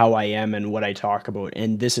see how I am and what I talk about.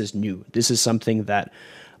 And this is new. This is something that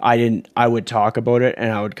I didn't. I would talk about it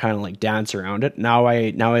and I would kind of like dance around it. Now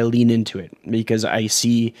I lean into it because I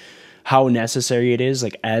see how necessary it is.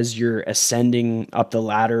 Like as you're ascending up the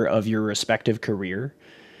ladder of your respective career,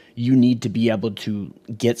 you need to be able to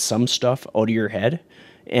get some stuff out of your head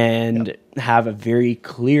Yep. and have a very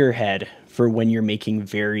clear head for when you're making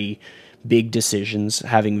very big decisions,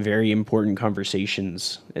 having very important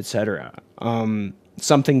conversations, etc.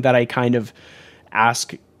 Something that I kind of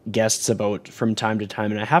ask guests about from time to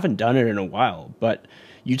time, and I haven't done it in a while, but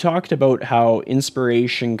you talked about how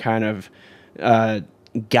inspiration kind of uh,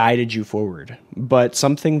 guided you forward. But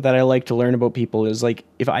something that I like to learn about people is like,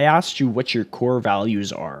 if I asked you what your core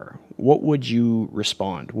values are, what would you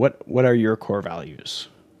respond? What are your core values?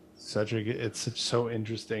 It's so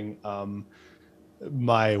interesting.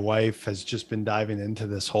 My wife has just been diving into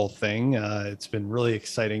this whole thing. It's been really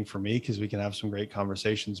exciting for me because we can have some great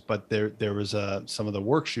conversations. But there was some of the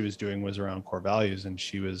work she was doing was around core values, and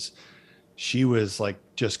she was like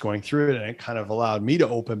just going through it, and it kind of allowed me to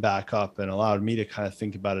open back up and allowed me to kind of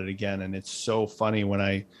think about it again. And it's so funny when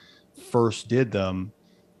I first did them.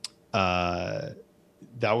 Uh,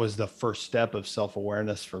 that was the first step of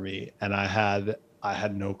self-awareness for me, and I had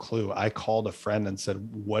no clue. I called a friend and said,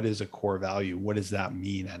 what is a core value? What does that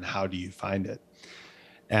mean, and how do you find it?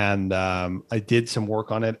 And I did some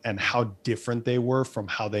work on it, and how different they were from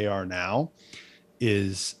how they are now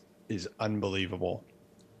is unbelievable.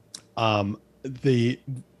 The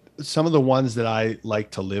Some of the ones that I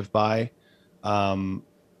like to live by, um,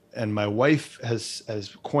 and my wife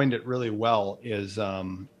has coined it really well, is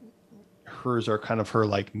hers are kind of her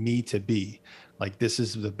like me to be, like this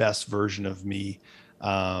is the best version of me.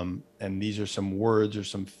 And these are some words or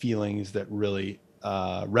some feelings that really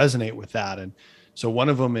resonate with that. And so one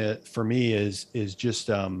of them for me is just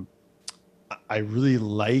I really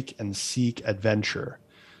like and seek adventure.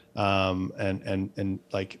 And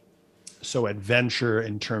like, so adventure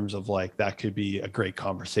in terms of like, that could be a great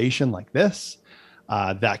conversation like this.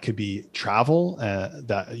 That could be travel,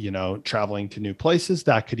 that, you know, traveling to new places.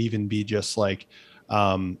 That could even be just like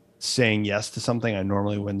saying yes to something I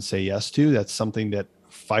normally wouldn't say yes to. That's something that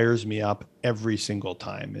fires me up every single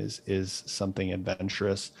time, is something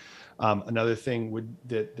adventurous. Another thing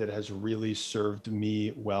that has really served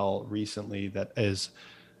me well recently, that is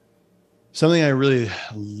something I really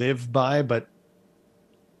live by, but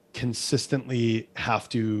consistently have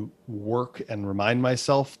to work and remind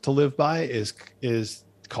myself to live by, is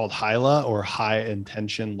called HILA, or high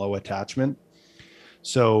intention, low attachment.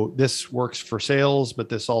 So this works for sales, but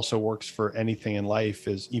this also works for anything in life.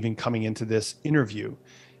 Is even coming into this interview,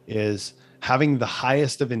 is having the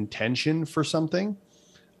highest of intention for something.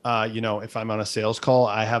 You know, if I'm on a sales call,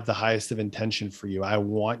 I have the highest of intention for you. I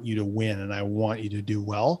want you to win and I want you to do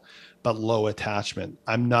well, but low attachment.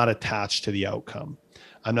 I'm not attached to the outcome.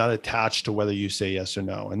 I'm not attached to whether you say yes or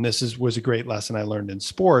no. And was a great lesson I learned in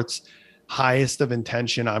sports. Highest of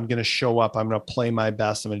intention. I'm going to show up. I'm going to play my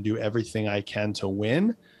best. I'm going to do everything I can to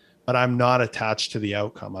win, but I'm not attached to the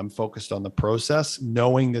outcome. I'm focused on the process,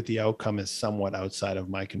 knowing that the outcome is somewhat outside of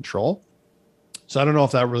my control. So I don't know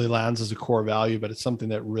if that really lands as a core value, but it's something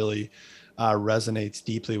that really resonates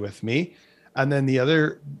deeply with me. And then the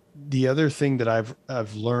other thing that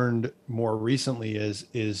I've learned more recently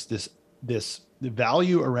is this this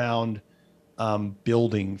value around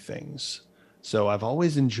building things. So I've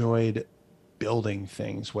always enjoyed building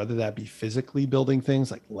things, whether that be physically building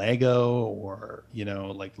things like Lego, or,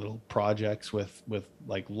 like little projects with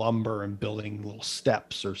like lumber and building little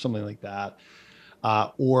steps or something like that.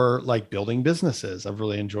 Or like building businesses. I've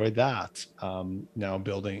really enjoyed that.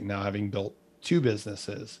 Now having built two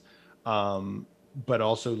businesses, but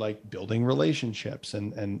also like building relationships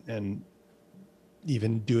and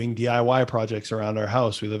even doing DIY projects around our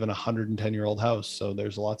house. We live in a 110-year-old house, so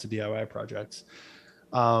there's lots of DIY projects.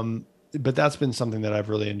 But that's been something that I've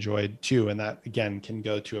really enjoyed too. And that again can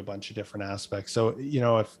go to a bunch of different aspects. So,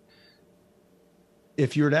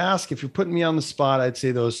 if you were to ask, if you're putting me on the spot, I'd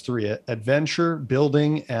say those three: adventure,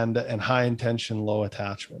 building, and high intention, low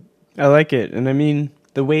attachment. I like it. And I mean,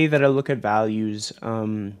 the way that I look at values,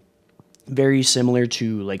 very similar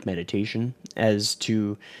to like meditation, as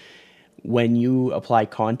to when you apply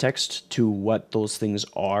context to what those things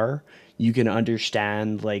are, you can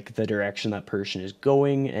understand like the direction that person is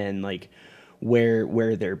going, and like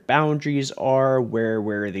where their boundaries are,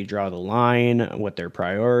 where they draw the line, what their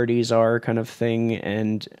priorities are, kind of thing.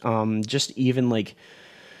 And just even like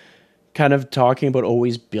kind of talking about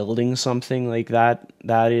always building something like that,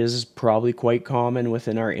 that is probably quite common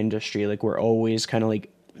within our industry. Like we're always kind of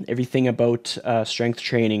like, everything about strength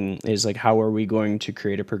training is like, how are we going to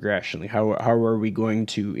create a progression? Like how are we going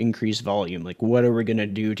to increase volume? Like what are we going to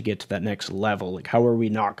do to get to that next level? Like how are we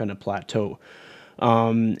not going to plateau?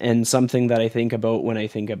 And something that I think about when I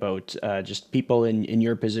think about just people in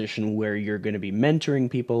your position where you're going to be mentoring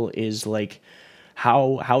people is like,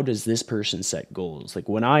 how does this person set goals? Like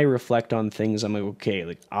when I reflect on things, I'm like, okay,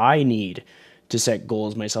 like I need to set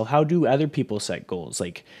goals myself. How do other people set goals?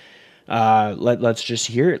 Like let's just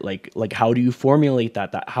hear it. Like how do you formulate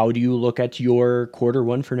that? How do you look at your quarter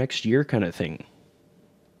one for next year, kind of thing?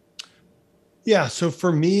 Yeah. So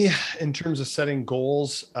for me, in terms of setting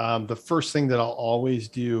goals, the first thing that I'll always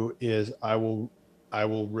do is I will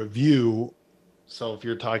review. So if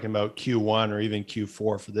you're talking about Q1 or even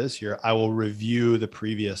Q4 for this year, I will review the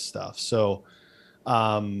previous stuff. So,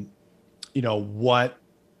 um,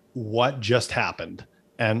 what just happened,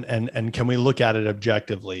 and can we look at it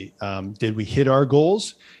objectively? Did we hit our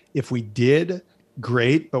goals? If we did,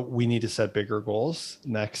 great, but we need to set bigger goals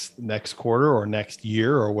next quarter or next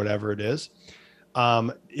year or whatever it is.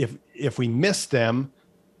 If we miss them,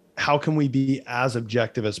 how can we be as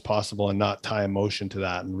objective as possible and not tie emotion to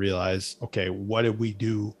that, and realize, okay, what did we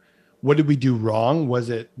do? What did we do wrong? Was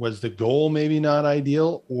the goal maybe not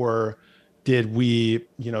ideal, or did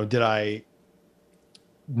I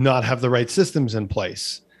not have the right systems in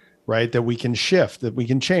place, right? That we can shift, that we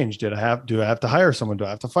can change. Do I have to hire someone? Do I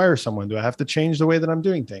have to fire someone? Do I have to change the way that I'm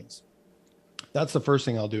doing things? That's the first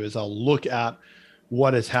thing I'll do, is I'll look at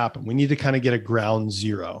what has happened. We need to kind of get a ground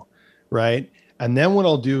zero, right? And then what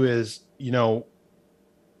I'll do is,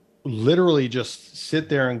 literally just sit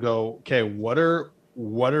there and go, okay, what are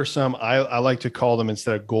some, I like to call them,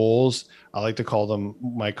 instead of goals, I like to call them,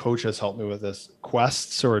 my coach has helped me with this,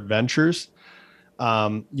 quests or adventures.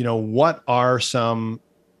 What are some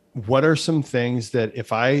things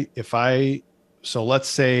that so let's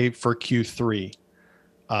say for Q3,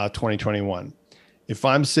 2021, if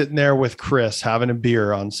I'm sitting there with Chris having a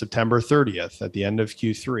beer on September 30th at the end of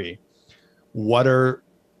Q3, what are,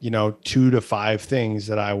 2 to 5 things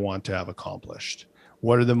that I want to have accomplished?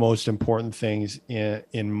 What are the most important things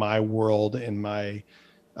in my world, in my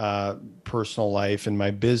personal life, in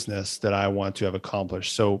my business, that I want to have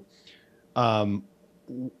accomplished? So, um,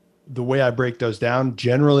 the way I break those down,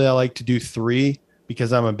 generally I like to do 3,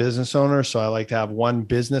 because I'm a business owner. So I like to have one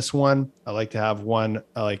business one. I like to have one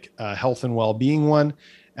like health and well-being one.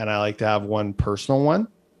 And I like to have one personal one.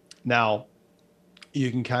 Now you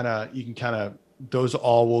can kind of, those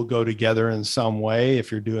all will go together in some way if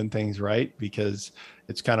you're doing things right, because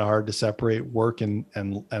it's kind of hard to separate work and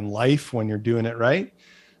life when you're doing it right.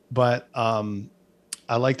 But,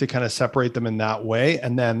 I like to kind of separate them in that way.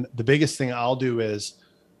 And then the biggest thing I'll do is,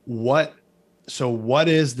 what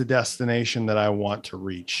is the destination that I want to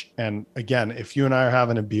reach? And again, if you and I are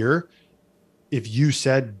having a beer, if you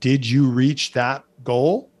said, did you reach that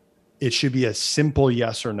goal? It should be a simple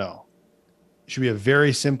yes or no. It should be a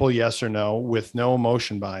very simple yes or no with no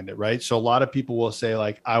emotion behind it, right? So a lot of people will say,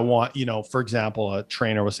 like, I want, for example, a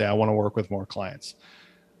trainer will say, I want to work with more clients.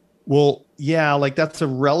 Well, yeah, like that's a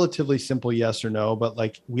relatively simple yes or no, but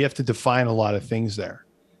like we have to define a lot of things there,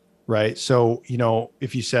 right? So,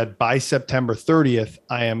 if you said by September 30th,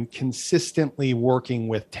 I am consistently working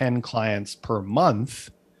with 10 clients per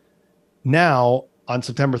month. Now on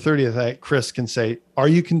September 30th, Chris can say, are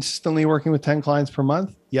you consistently working with 10 clients per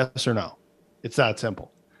month? Yes or no? It's that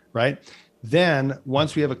simple, right? Then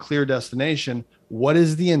once we have a clear destination, what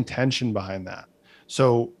is the intention behind that?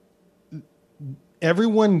 So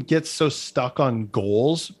everyone gets so stuck on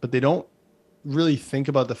goals, but they don't really think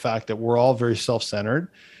about the fact that we're all very self-centered,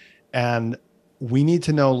 and we need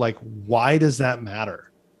to know, like, why does that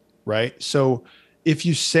matter? Right? So if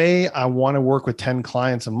you say, I want to work with 10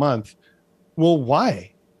 clients a month, well,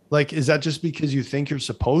 why? Like, is that just because you think you're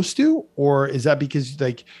supposed to, or is that because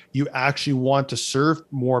like you actually want to serve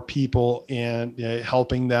more people in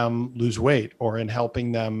helping them lose weight, or in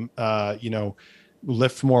helping them,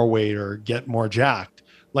 lift more weight or get more jacked?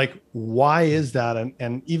 Like, why is that?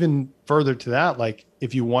 And even further to that, like,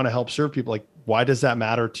 if you want to help serve people, like, why does that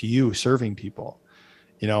matter to you, serving people?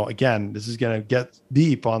 Again, this is going to get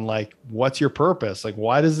deep on, like, what's your purpose? Like,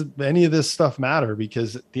 why does any of this stuff matter?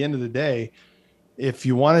 Because at the end of the day, if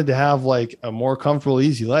you wanted to have like a more comfortable,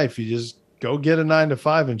 easy life, you just go get a 9 to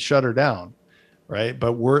 5 and shut her down. Right.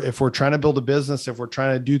 But if we're trying to build a business, if we're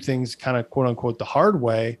trying to do things kind of quote unquote the hard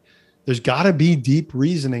way, there's got to be deep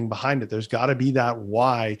reasoning behind it. There's got to be that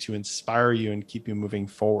why to inspire you and keep you moving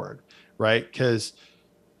forward. Right. Because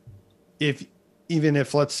even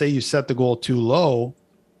if, let's say, you set the goal too low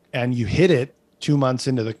and you hit it 2 months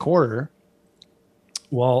into the quarter,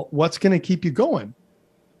 well, what's going to keep you going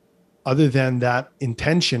other than that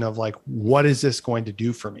intention of, like, what is this going to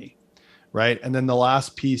do for me? Right. And then the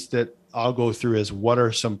last piece that I'll go through is, what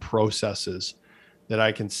are some processes that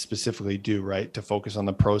I can specifically do, right, to focus on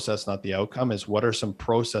the process, not the outcome? Is, what are some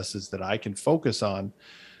processes that I can focus on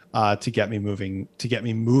to get me moving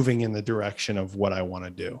in the direction of what I want to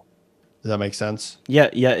do? Does that make sense? Yeah,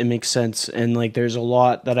 it makes sense. And like there's a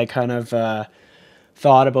lot that I kind of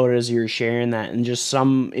thought about as you were sharing that, and just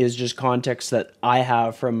some is just context that I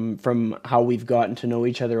have from how we've gotten to know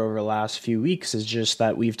each other over the last few weeks, is just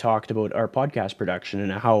that we've talked about our podcast production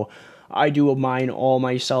and how I do mine all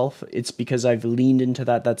myself. It's because I've leaned into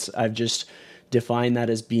that. I've just defined that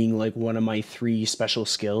as being like one of my three special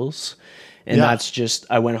skills. And Yeah. that's just,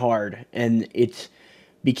 I went hard, and it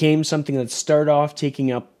became something that started off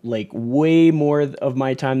taking up like way more of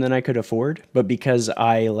my time than I could afford. But because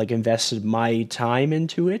I like invested my time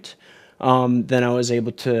into it, then I was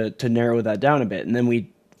able to narrow that down a bit. And then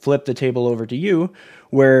we flipped the table over to you,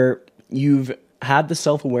 where you've had the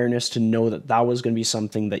self-awareness to know that that was going to be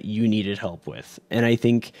something that you needed help with. And I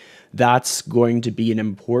think that's going to be an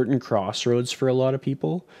important crossroads for a lot of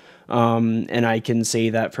people. And I can say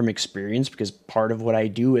that from experience, because part of what I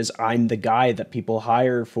do is I'm the guy that people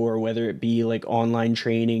hire for, whether it be like online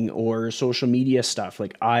training or social media stuff.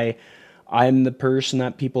 Like I'm the person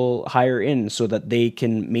that people hire in so that they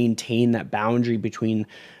can maintain that boundary between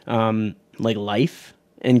like life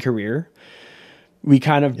and career. We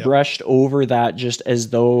kind of Yep. brushed over that just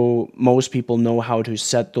as though most people know how to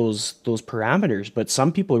set those parameters, but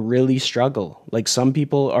some people really struggle. Like some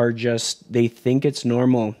people are just, they think it's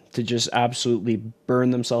normal to just absolutely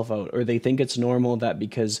burn themselves out, or they think it's normal that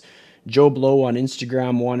because Joe Blow on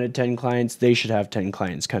Instagram wanted 10 clients, they should have 10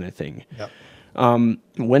 clients, kind of thing. Yep.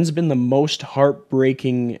 When's been the most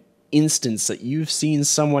heartbreaking instance that you've seen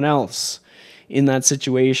someone else in that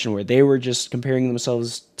situation where they were just comparing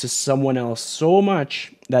themselves to someone else so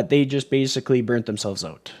much that they just basically burnt themselves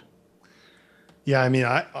out? Yeah, I mean,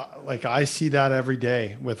 I see that every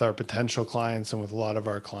day with our potential clients and with a lot of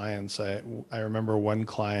our clients. I remember one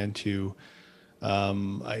client who,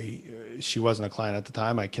 I she wasn't a client at the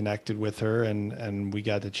time. I connected with her, and we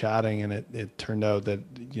got to chatting, and it turned out that,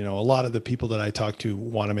 a lot of the people that I talk to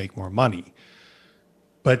want to make more money.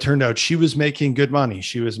 But it turned out she was making good money.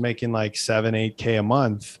 She was making like 7, 8K a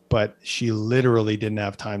month, but she literally didn't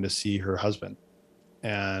have time to see her husband,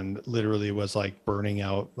 and literally was like burning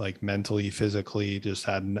out, like mentally, physically, just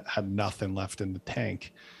had nothing left in the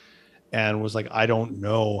tank, and was like, I don't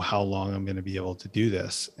know how long I'm going to be able to do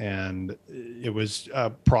this. And it was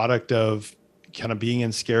a product of kind of being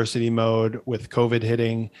in scarcity mode with COVID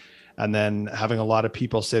hitting, and then having a lot of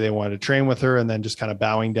people say they wanted to train with her, and then just kind of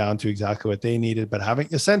bowing down to exactly what they needed, but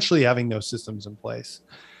essentially having no systems in place.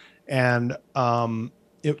 And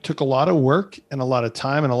it took a lot of work and a lot of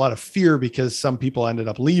time and a lot of fear, because some people ended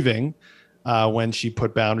up leaving when she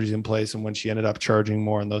put boundaries in place and when she ended up charging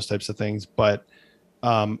more and those types of things. But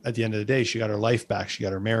at the end of the day, she got her life back. She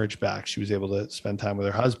got her marriage back. She was able to spend time with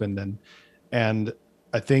her husband. And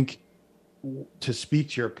I think, to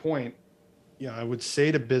speak to your point, I would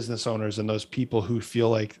say to business owners and those people who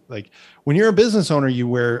feel like when you're a business owner, you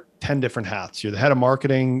wear 10 different hats. You're the head of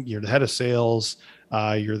marketing, you're the head of sales,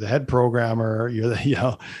 you're the head programmer, you're the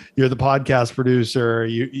podcast producer.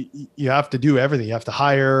 You have to do everything. You have to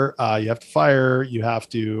hire, you have to fire, you have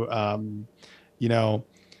to,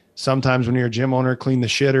 Sometimes when you're a gym owner, clean the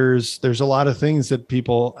shitters. There's a lot of things that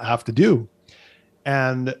people have to do.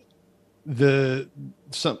 And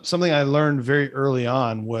something I learned very early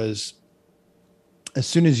on was, as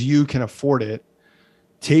soon as you can afford it,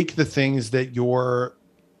 take the things that you're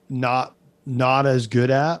not as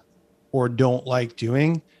good at or don't like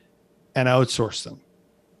doing and outsource them.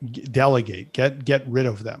 Delegate, get rid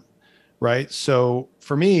of them. Right. So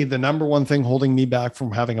for me, the number one thing holding me back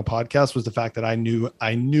from having a podcast was the fact that I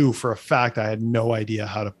knew for a fact I had no idea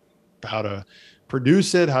how to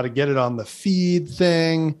produce it, how to get it on the feed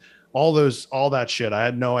thing, all that shit. I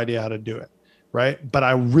had no idea how to do it. Right. But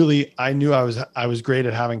I knew I was great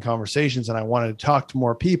at having conversations, and I wanted to talk to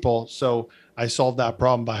more people. So I solved that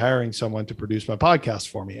problem by hiring someone to produce my podcast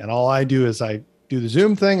for me. And all I do is I do the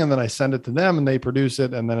Zoom thing, and then I send it to them, and they produce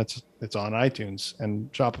it, and then it's on iTunes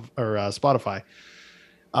and Spotify.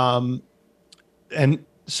 And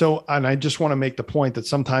I just want to make the point that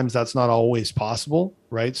sometimes that's not always possible,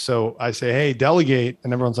 right? So I say, hey, delegate,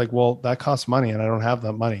 and everyone's like, well, that costs money, and I don't have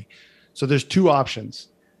that money. So there's two options.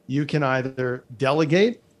 You can either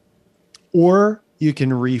delegate or you can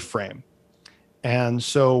reframe. And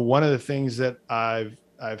so one of the things that I've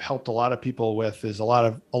helped a lot of people with is a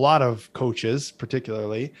lot of coaches,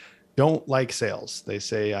 particularly, don't like sales. They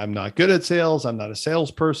say, I'm not good at sales. I'm not a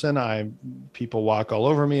salesperson. People walk all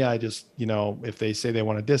over me. I just, if they say they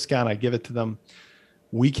want a discount, I give it to them.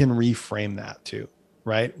 We can reframe that too,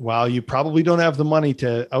 right? While you probably don't have the money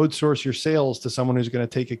to outsource your sales to someone who's going to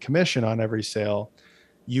take a commission on every sale,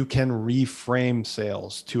 you can reframe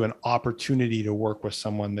sales to an opportunity to work with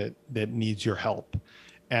someone that needs your help.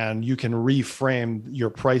 And you can reframe your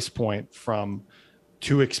price point from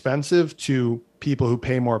too expensive to people who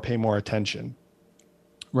pay more attention,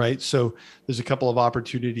 right? So there's a couple of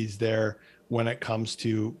opportunities there when it comes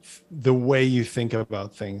to the way you think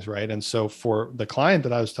about things, right? And so for the client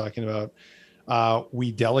that I was talking about,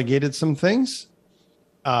 we delegated some things.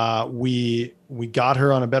 We got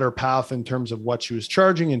her on a better path in terms of what she was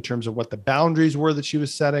charging, in terms of what the boundaries were that she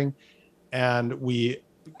was setting. And we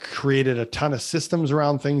created a ton of systems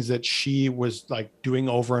around things that she was like doing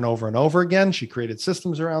over and over and over again. She created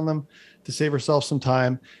systems around them to save herself some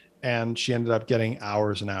time. And she ended up getting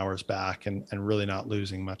hours and hours back and really not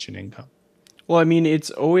losing much in income. Well, I mean,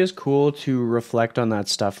 it's always cool to reflect on that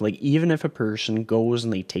stuff. Like, even if a person goes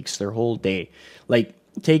and they takes their whole day, like,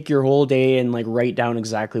 take your whole day and like write down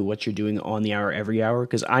exactly what you're doing on the hour every hour.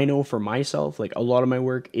 Because I know for myself, like, a lot of my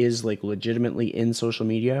work is like legitimately in social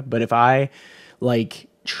media. But if I like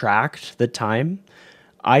tracked the time,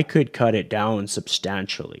 I could cut it down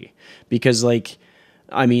substantially. Because, like,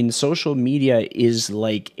 I mean, social media is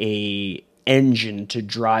like a engine to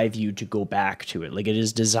drive you to go back to it. Like, it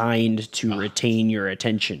is designed to retain your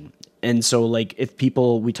attention. And so, like,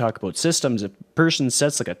 we talk about systems, if a person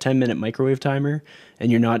sets like a 10-minute microwave timer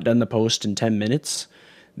and you're not done the post in 10 minutes,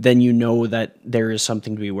 then you know that there is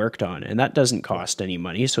something to be worked on. And that doesn't cost any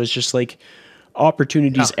money. So it's just like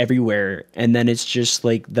opportunities everywhere. And then it's just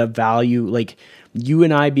like the value, like you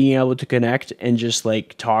and I being able to connect and just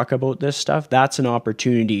like talk about this stuff, that's an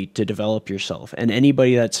opportunity to develop yourself. And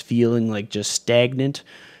anybody that's feeling like just stagnant,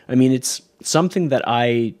 I mean, it's something that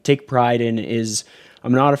I take pride in is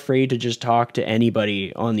I'm not afraid to just talk to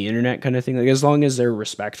anybody on the internet kind of thing. Like, as long as they're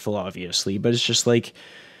respectful, obviously, but it's just like,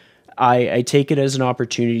 I take it as an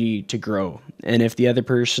opportunity to grow. And if the other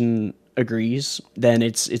person agrees, then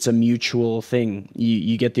it's a mutual thing.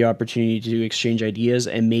 You get the opportunity to exchange ideas,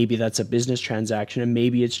 and maybe that's a business transaction, and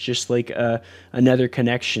maybe it's just like another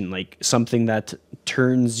connection, like something that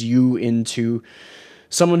turns you into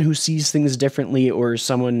someone who sees things differently, or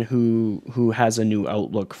someone who has a new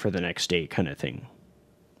outlook for the next day kind of thing.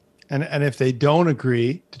 And if they don't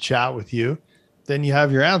agree to chat with you, then you have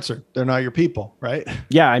your answer. They're not your people, right?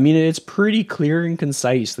 Yeah, I mean, it's pretty clear and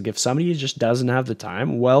concise. Like, if somebody just doesn't have the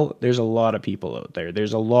time, well, there's a lot of people out there.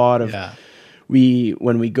 There's a lot of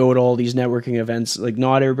when we go to all these networking events, like,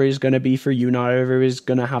 not everybody's going to be for you, not everybody's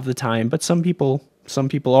going to have the time, but some people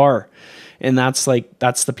are. And that's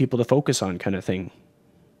the people to focus on kind of thing.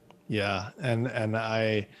 Yeah, and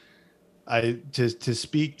I to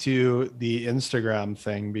speak to the Instagram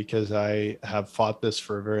thing, because I have fought this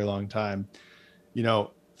for a very long time.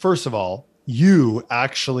 First of all, you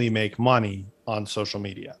actually make money on social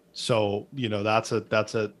media. So, that's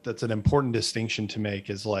an important distinction to make,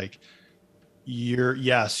 is like, you're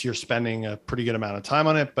spending a pretty good amount of time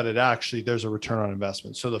on it, but there's a return on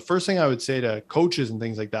investment. So the first thing I would say to coaches and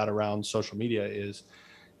things like that around social media is,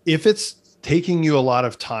 if it's taking you a lot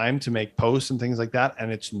of time to make posts and things like that,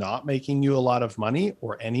 and it's not making you a lot of money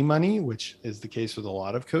or any money, which is the case with a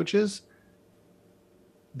lot of coaches,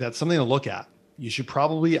 that's something to look at. you should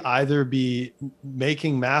probably either be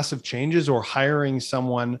making massive changes or hiring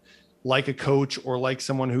someone like a coach or like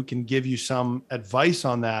someone who can give you some advice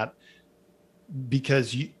on that.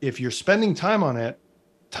 Because if you're spending time on it,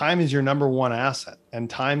 time is your number one asset, and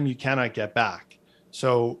time you cannot get back.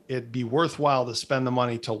 So it'd be worthwhile to spend the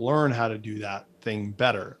money to learn how to do that thing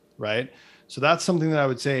better, right? So that's something that I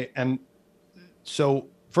would say. And so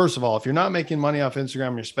first of all, if you're not making money off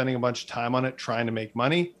Instagram, you're spending a bunch of time on it trying to make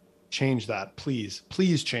money, change that. Please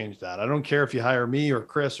change that. I don't care if you hire me or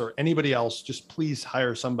Chris or anybody else, just please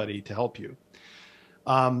hire somebody to help you.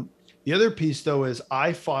 The other piece though, is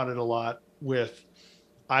I fought it a lot with,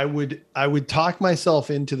 I would talk myself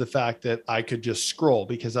into the fact that I could just scroll,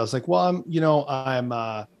 because I was like, well,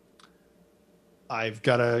 I've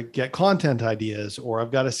got to get content ideas, or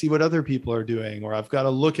I've got to see what other people are doing, or I've got to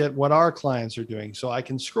look at what our clients are doing so I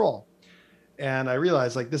can scroll. And I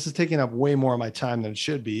realized, like, this is taking up way more of my time than it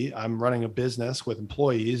should be. I'm running a business with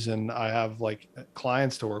employees and I have like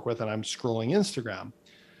clients to work with, and I'm scrolling Instagram.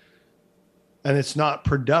 And it's not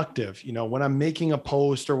productive. You know, when I'm making a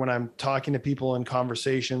post or when I'm talking to people in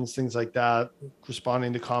conversations, things like that,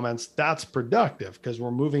 responding to comments, that's productive because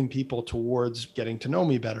we're moving people towards getting to know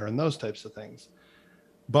me better and those types of things.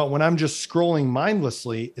 But when I'm just scrolling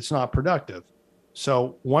mindlessly, it's not productive.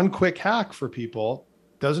 So one quick hack for people,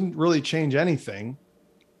 doesn't really change anything.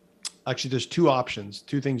 Actually, there's two options,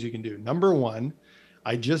 two things you can do. Number one,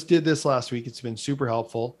 I just did this last week. It's been super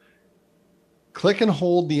helpful. Click and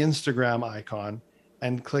hold the Instagram icon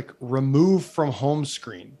and click remove from home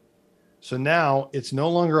screen. So now it's no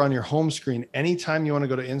longer on your home screen. Anytime you want to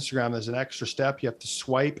go to Instagram, there's an extra step. You have to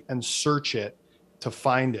swipe and search it to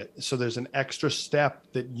find it. So there's an extra step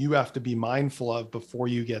that you have to be mindful of before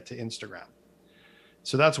you get to Instagram.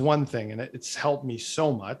 So that's one thing, and it's helped me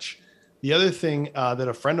so much. The other thing that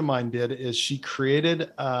a friend of mine did is she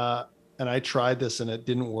created, and I tried this and it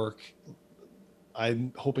didn't work.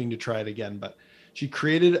 I'm hoping to try it again, but she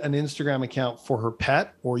created an Instagram account for her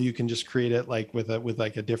pet, or you can just create it like with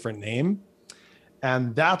like a different name.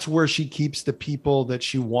 And that's where she keeps the people that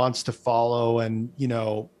she wants to follow. And, you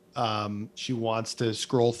know, she wants to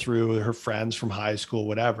scroll through her friends from high school,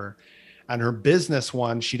 whatever. And her business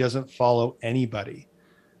one, she doesn't follow anybody.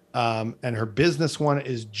 And her business one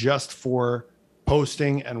is just for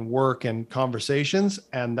posting and work and conversations.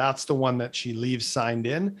 And that's the one that she leaves signed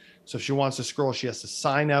in. So if she wants to scroll, she has to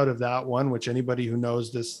sign out of that one, which anybody who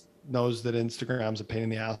knows this knows that Instagram's a pain in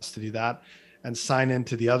the ass to do that, and sign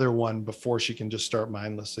into the other one before she can just start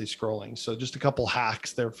mindlessly scrolling. So just a couple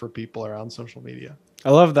hacks there for people around social media.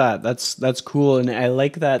 I love that. That's cool, and I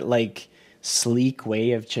like that like sleek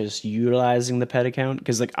way of just utilizing the pet account,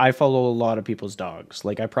 because like I follow a lot of people's dogs.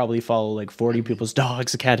 Like I probably follow like 40 people's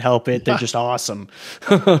dogs. I can't help it. They're just awesome.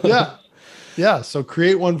 Yeah. Yeah. So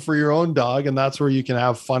create one for your own dog, and that's where you can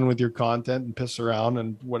have fun with your content and piss around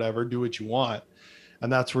and whatever, do what you want.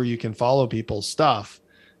 And that's where you can follow people's stuff,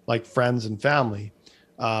 like friends and family.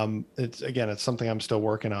 It's something I'm still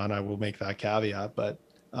working on. I will make that caveat, but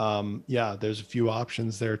yeah, there's a few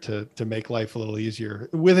options there to make life a little easier,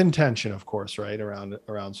 with intention, of course, right?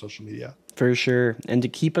 Around social media. For sure. And to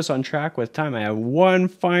keep us on track with time, I have one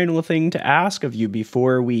final thing to ask of you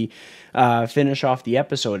before we finish off the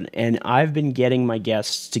episode. And I've been getting my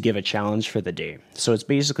guests to give a challenge for the day. So it's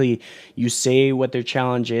basically you say what their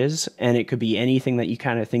challenge is, and it could be anything that you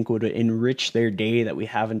kind of think would enrich their day that we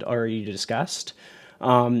haven't already discussed.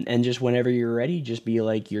 And just whenever you're ready, just be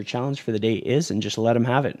like, your challenge for the day is, and just let them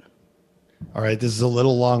have it. All right. This is a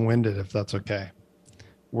little long-winded, if that's okay.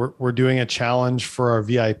 We're doing a challenge for our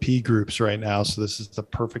VIP groups right now. So this is the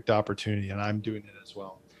perfect opportunity, and I'm doing it as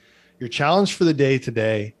well. Your challenge for the day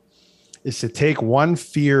today is to take one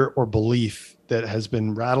fear or belief that has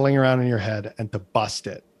been rattling around in your head and to bust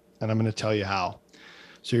it. And I'm going to tell you how.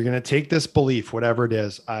 So you're going to take this belief, whatever it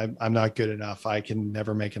is, I'm not good enough, I can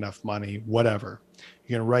never make enough money, whatever.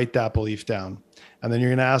 You're going to write that belief down. And then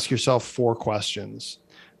you're going to ask yourself 4 questions.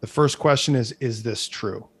 The first question is this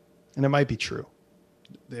true? And it might be true.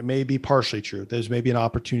 It may be partially true. There's maybe an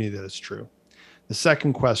opportunity that it's true. The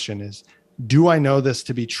second question is, do I know this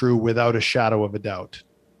to be true without a shadow of a doubt?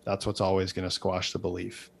 That's what's always going to squash the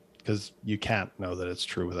belief, because you can't know that it's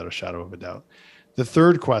true without a shadow of a doubt. The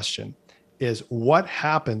third question is, what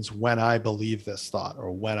happens when I believe this thought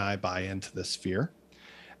or when I buy into this fear?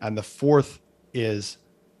 And the fourth is,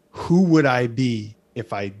 who would I be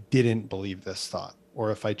if I didn't believe this thought,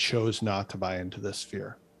 or if I chose not to buy into this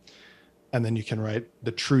fear? And then you can write,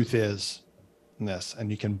 the truth is this, and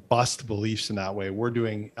you can bust beliefs in that way. We're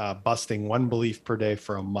doing busting one belief per day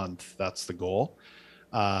for a month. That's the goal.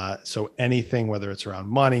 So anything, whether it's around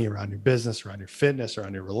money, around your business, around your fitness,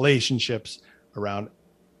 around your relationships, around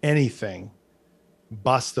anything,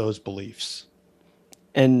 bust those beliefs.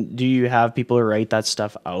 And do you have people write that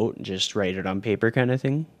stuff out, just write it on paper kind of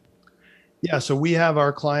thing? Yeah, so we have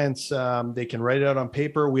our clients, they can write it out on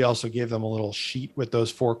paper. We also gave them a little sheet with those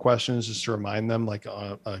 4 questions just to remind them, like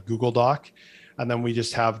a Google Doc. And then we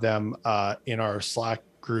just have them in our Slack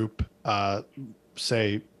group,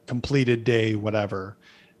 say completed day, whatever.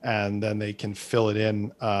 And then they can fill it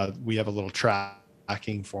in. We have a little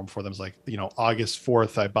tracking form for them. It's like, August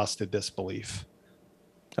 4th, I busted this belief.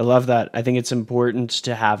 I love that. I think it's important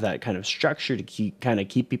to have that kind of structure to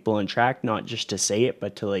keep people on track, not just to say it,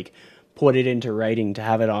 but to like put it into writing, to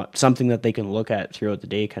have it on something that they can look at throughout the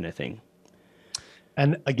day kind of thing.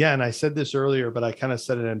 And again, I said this earlier, but I kind of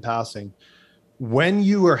said it in passing. When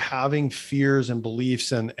you are having fears and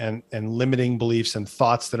beliefs and limiting beliefs and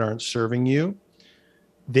thoughts that aren't serving you,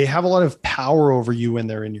 they have a lot of power over you when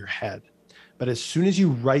they're in your head. But as soon as you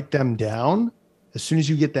write them down, as soon as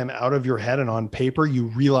you get them out of your head and on paper, you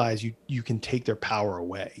realize you can take their power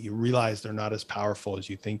away. You realize they're not as powerful as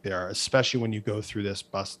you think they are, especially when you go through this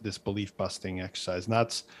belief busting exercise. And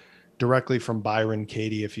that's directly from Byron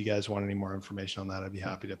Katie. If you guys want any more information on that, I'd be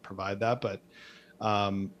happy to provide that. But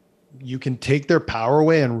you can take their power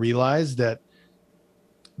away and realize that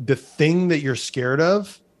the thing that you're scared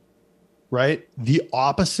of, right? The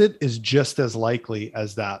opposite is just as likely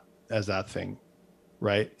as that thing,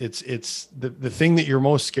 right? It's the thing that you're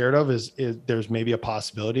most scared of is there's maybe a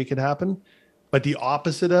possibility it could happen, but the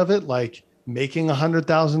opposite of it, like making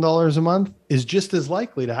 $100,000 a month, is just as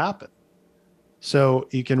likely to happen. So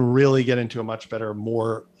you can really get into a much better,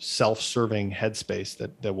 more self-serving headspace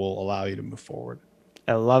that will allow you to move forward.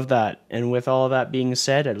 I love that. And with all of that being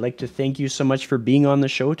said, I'd like to thank you so much for being on the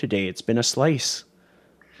show today. It's been a slice.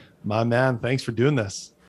 My man, thanks for doing this.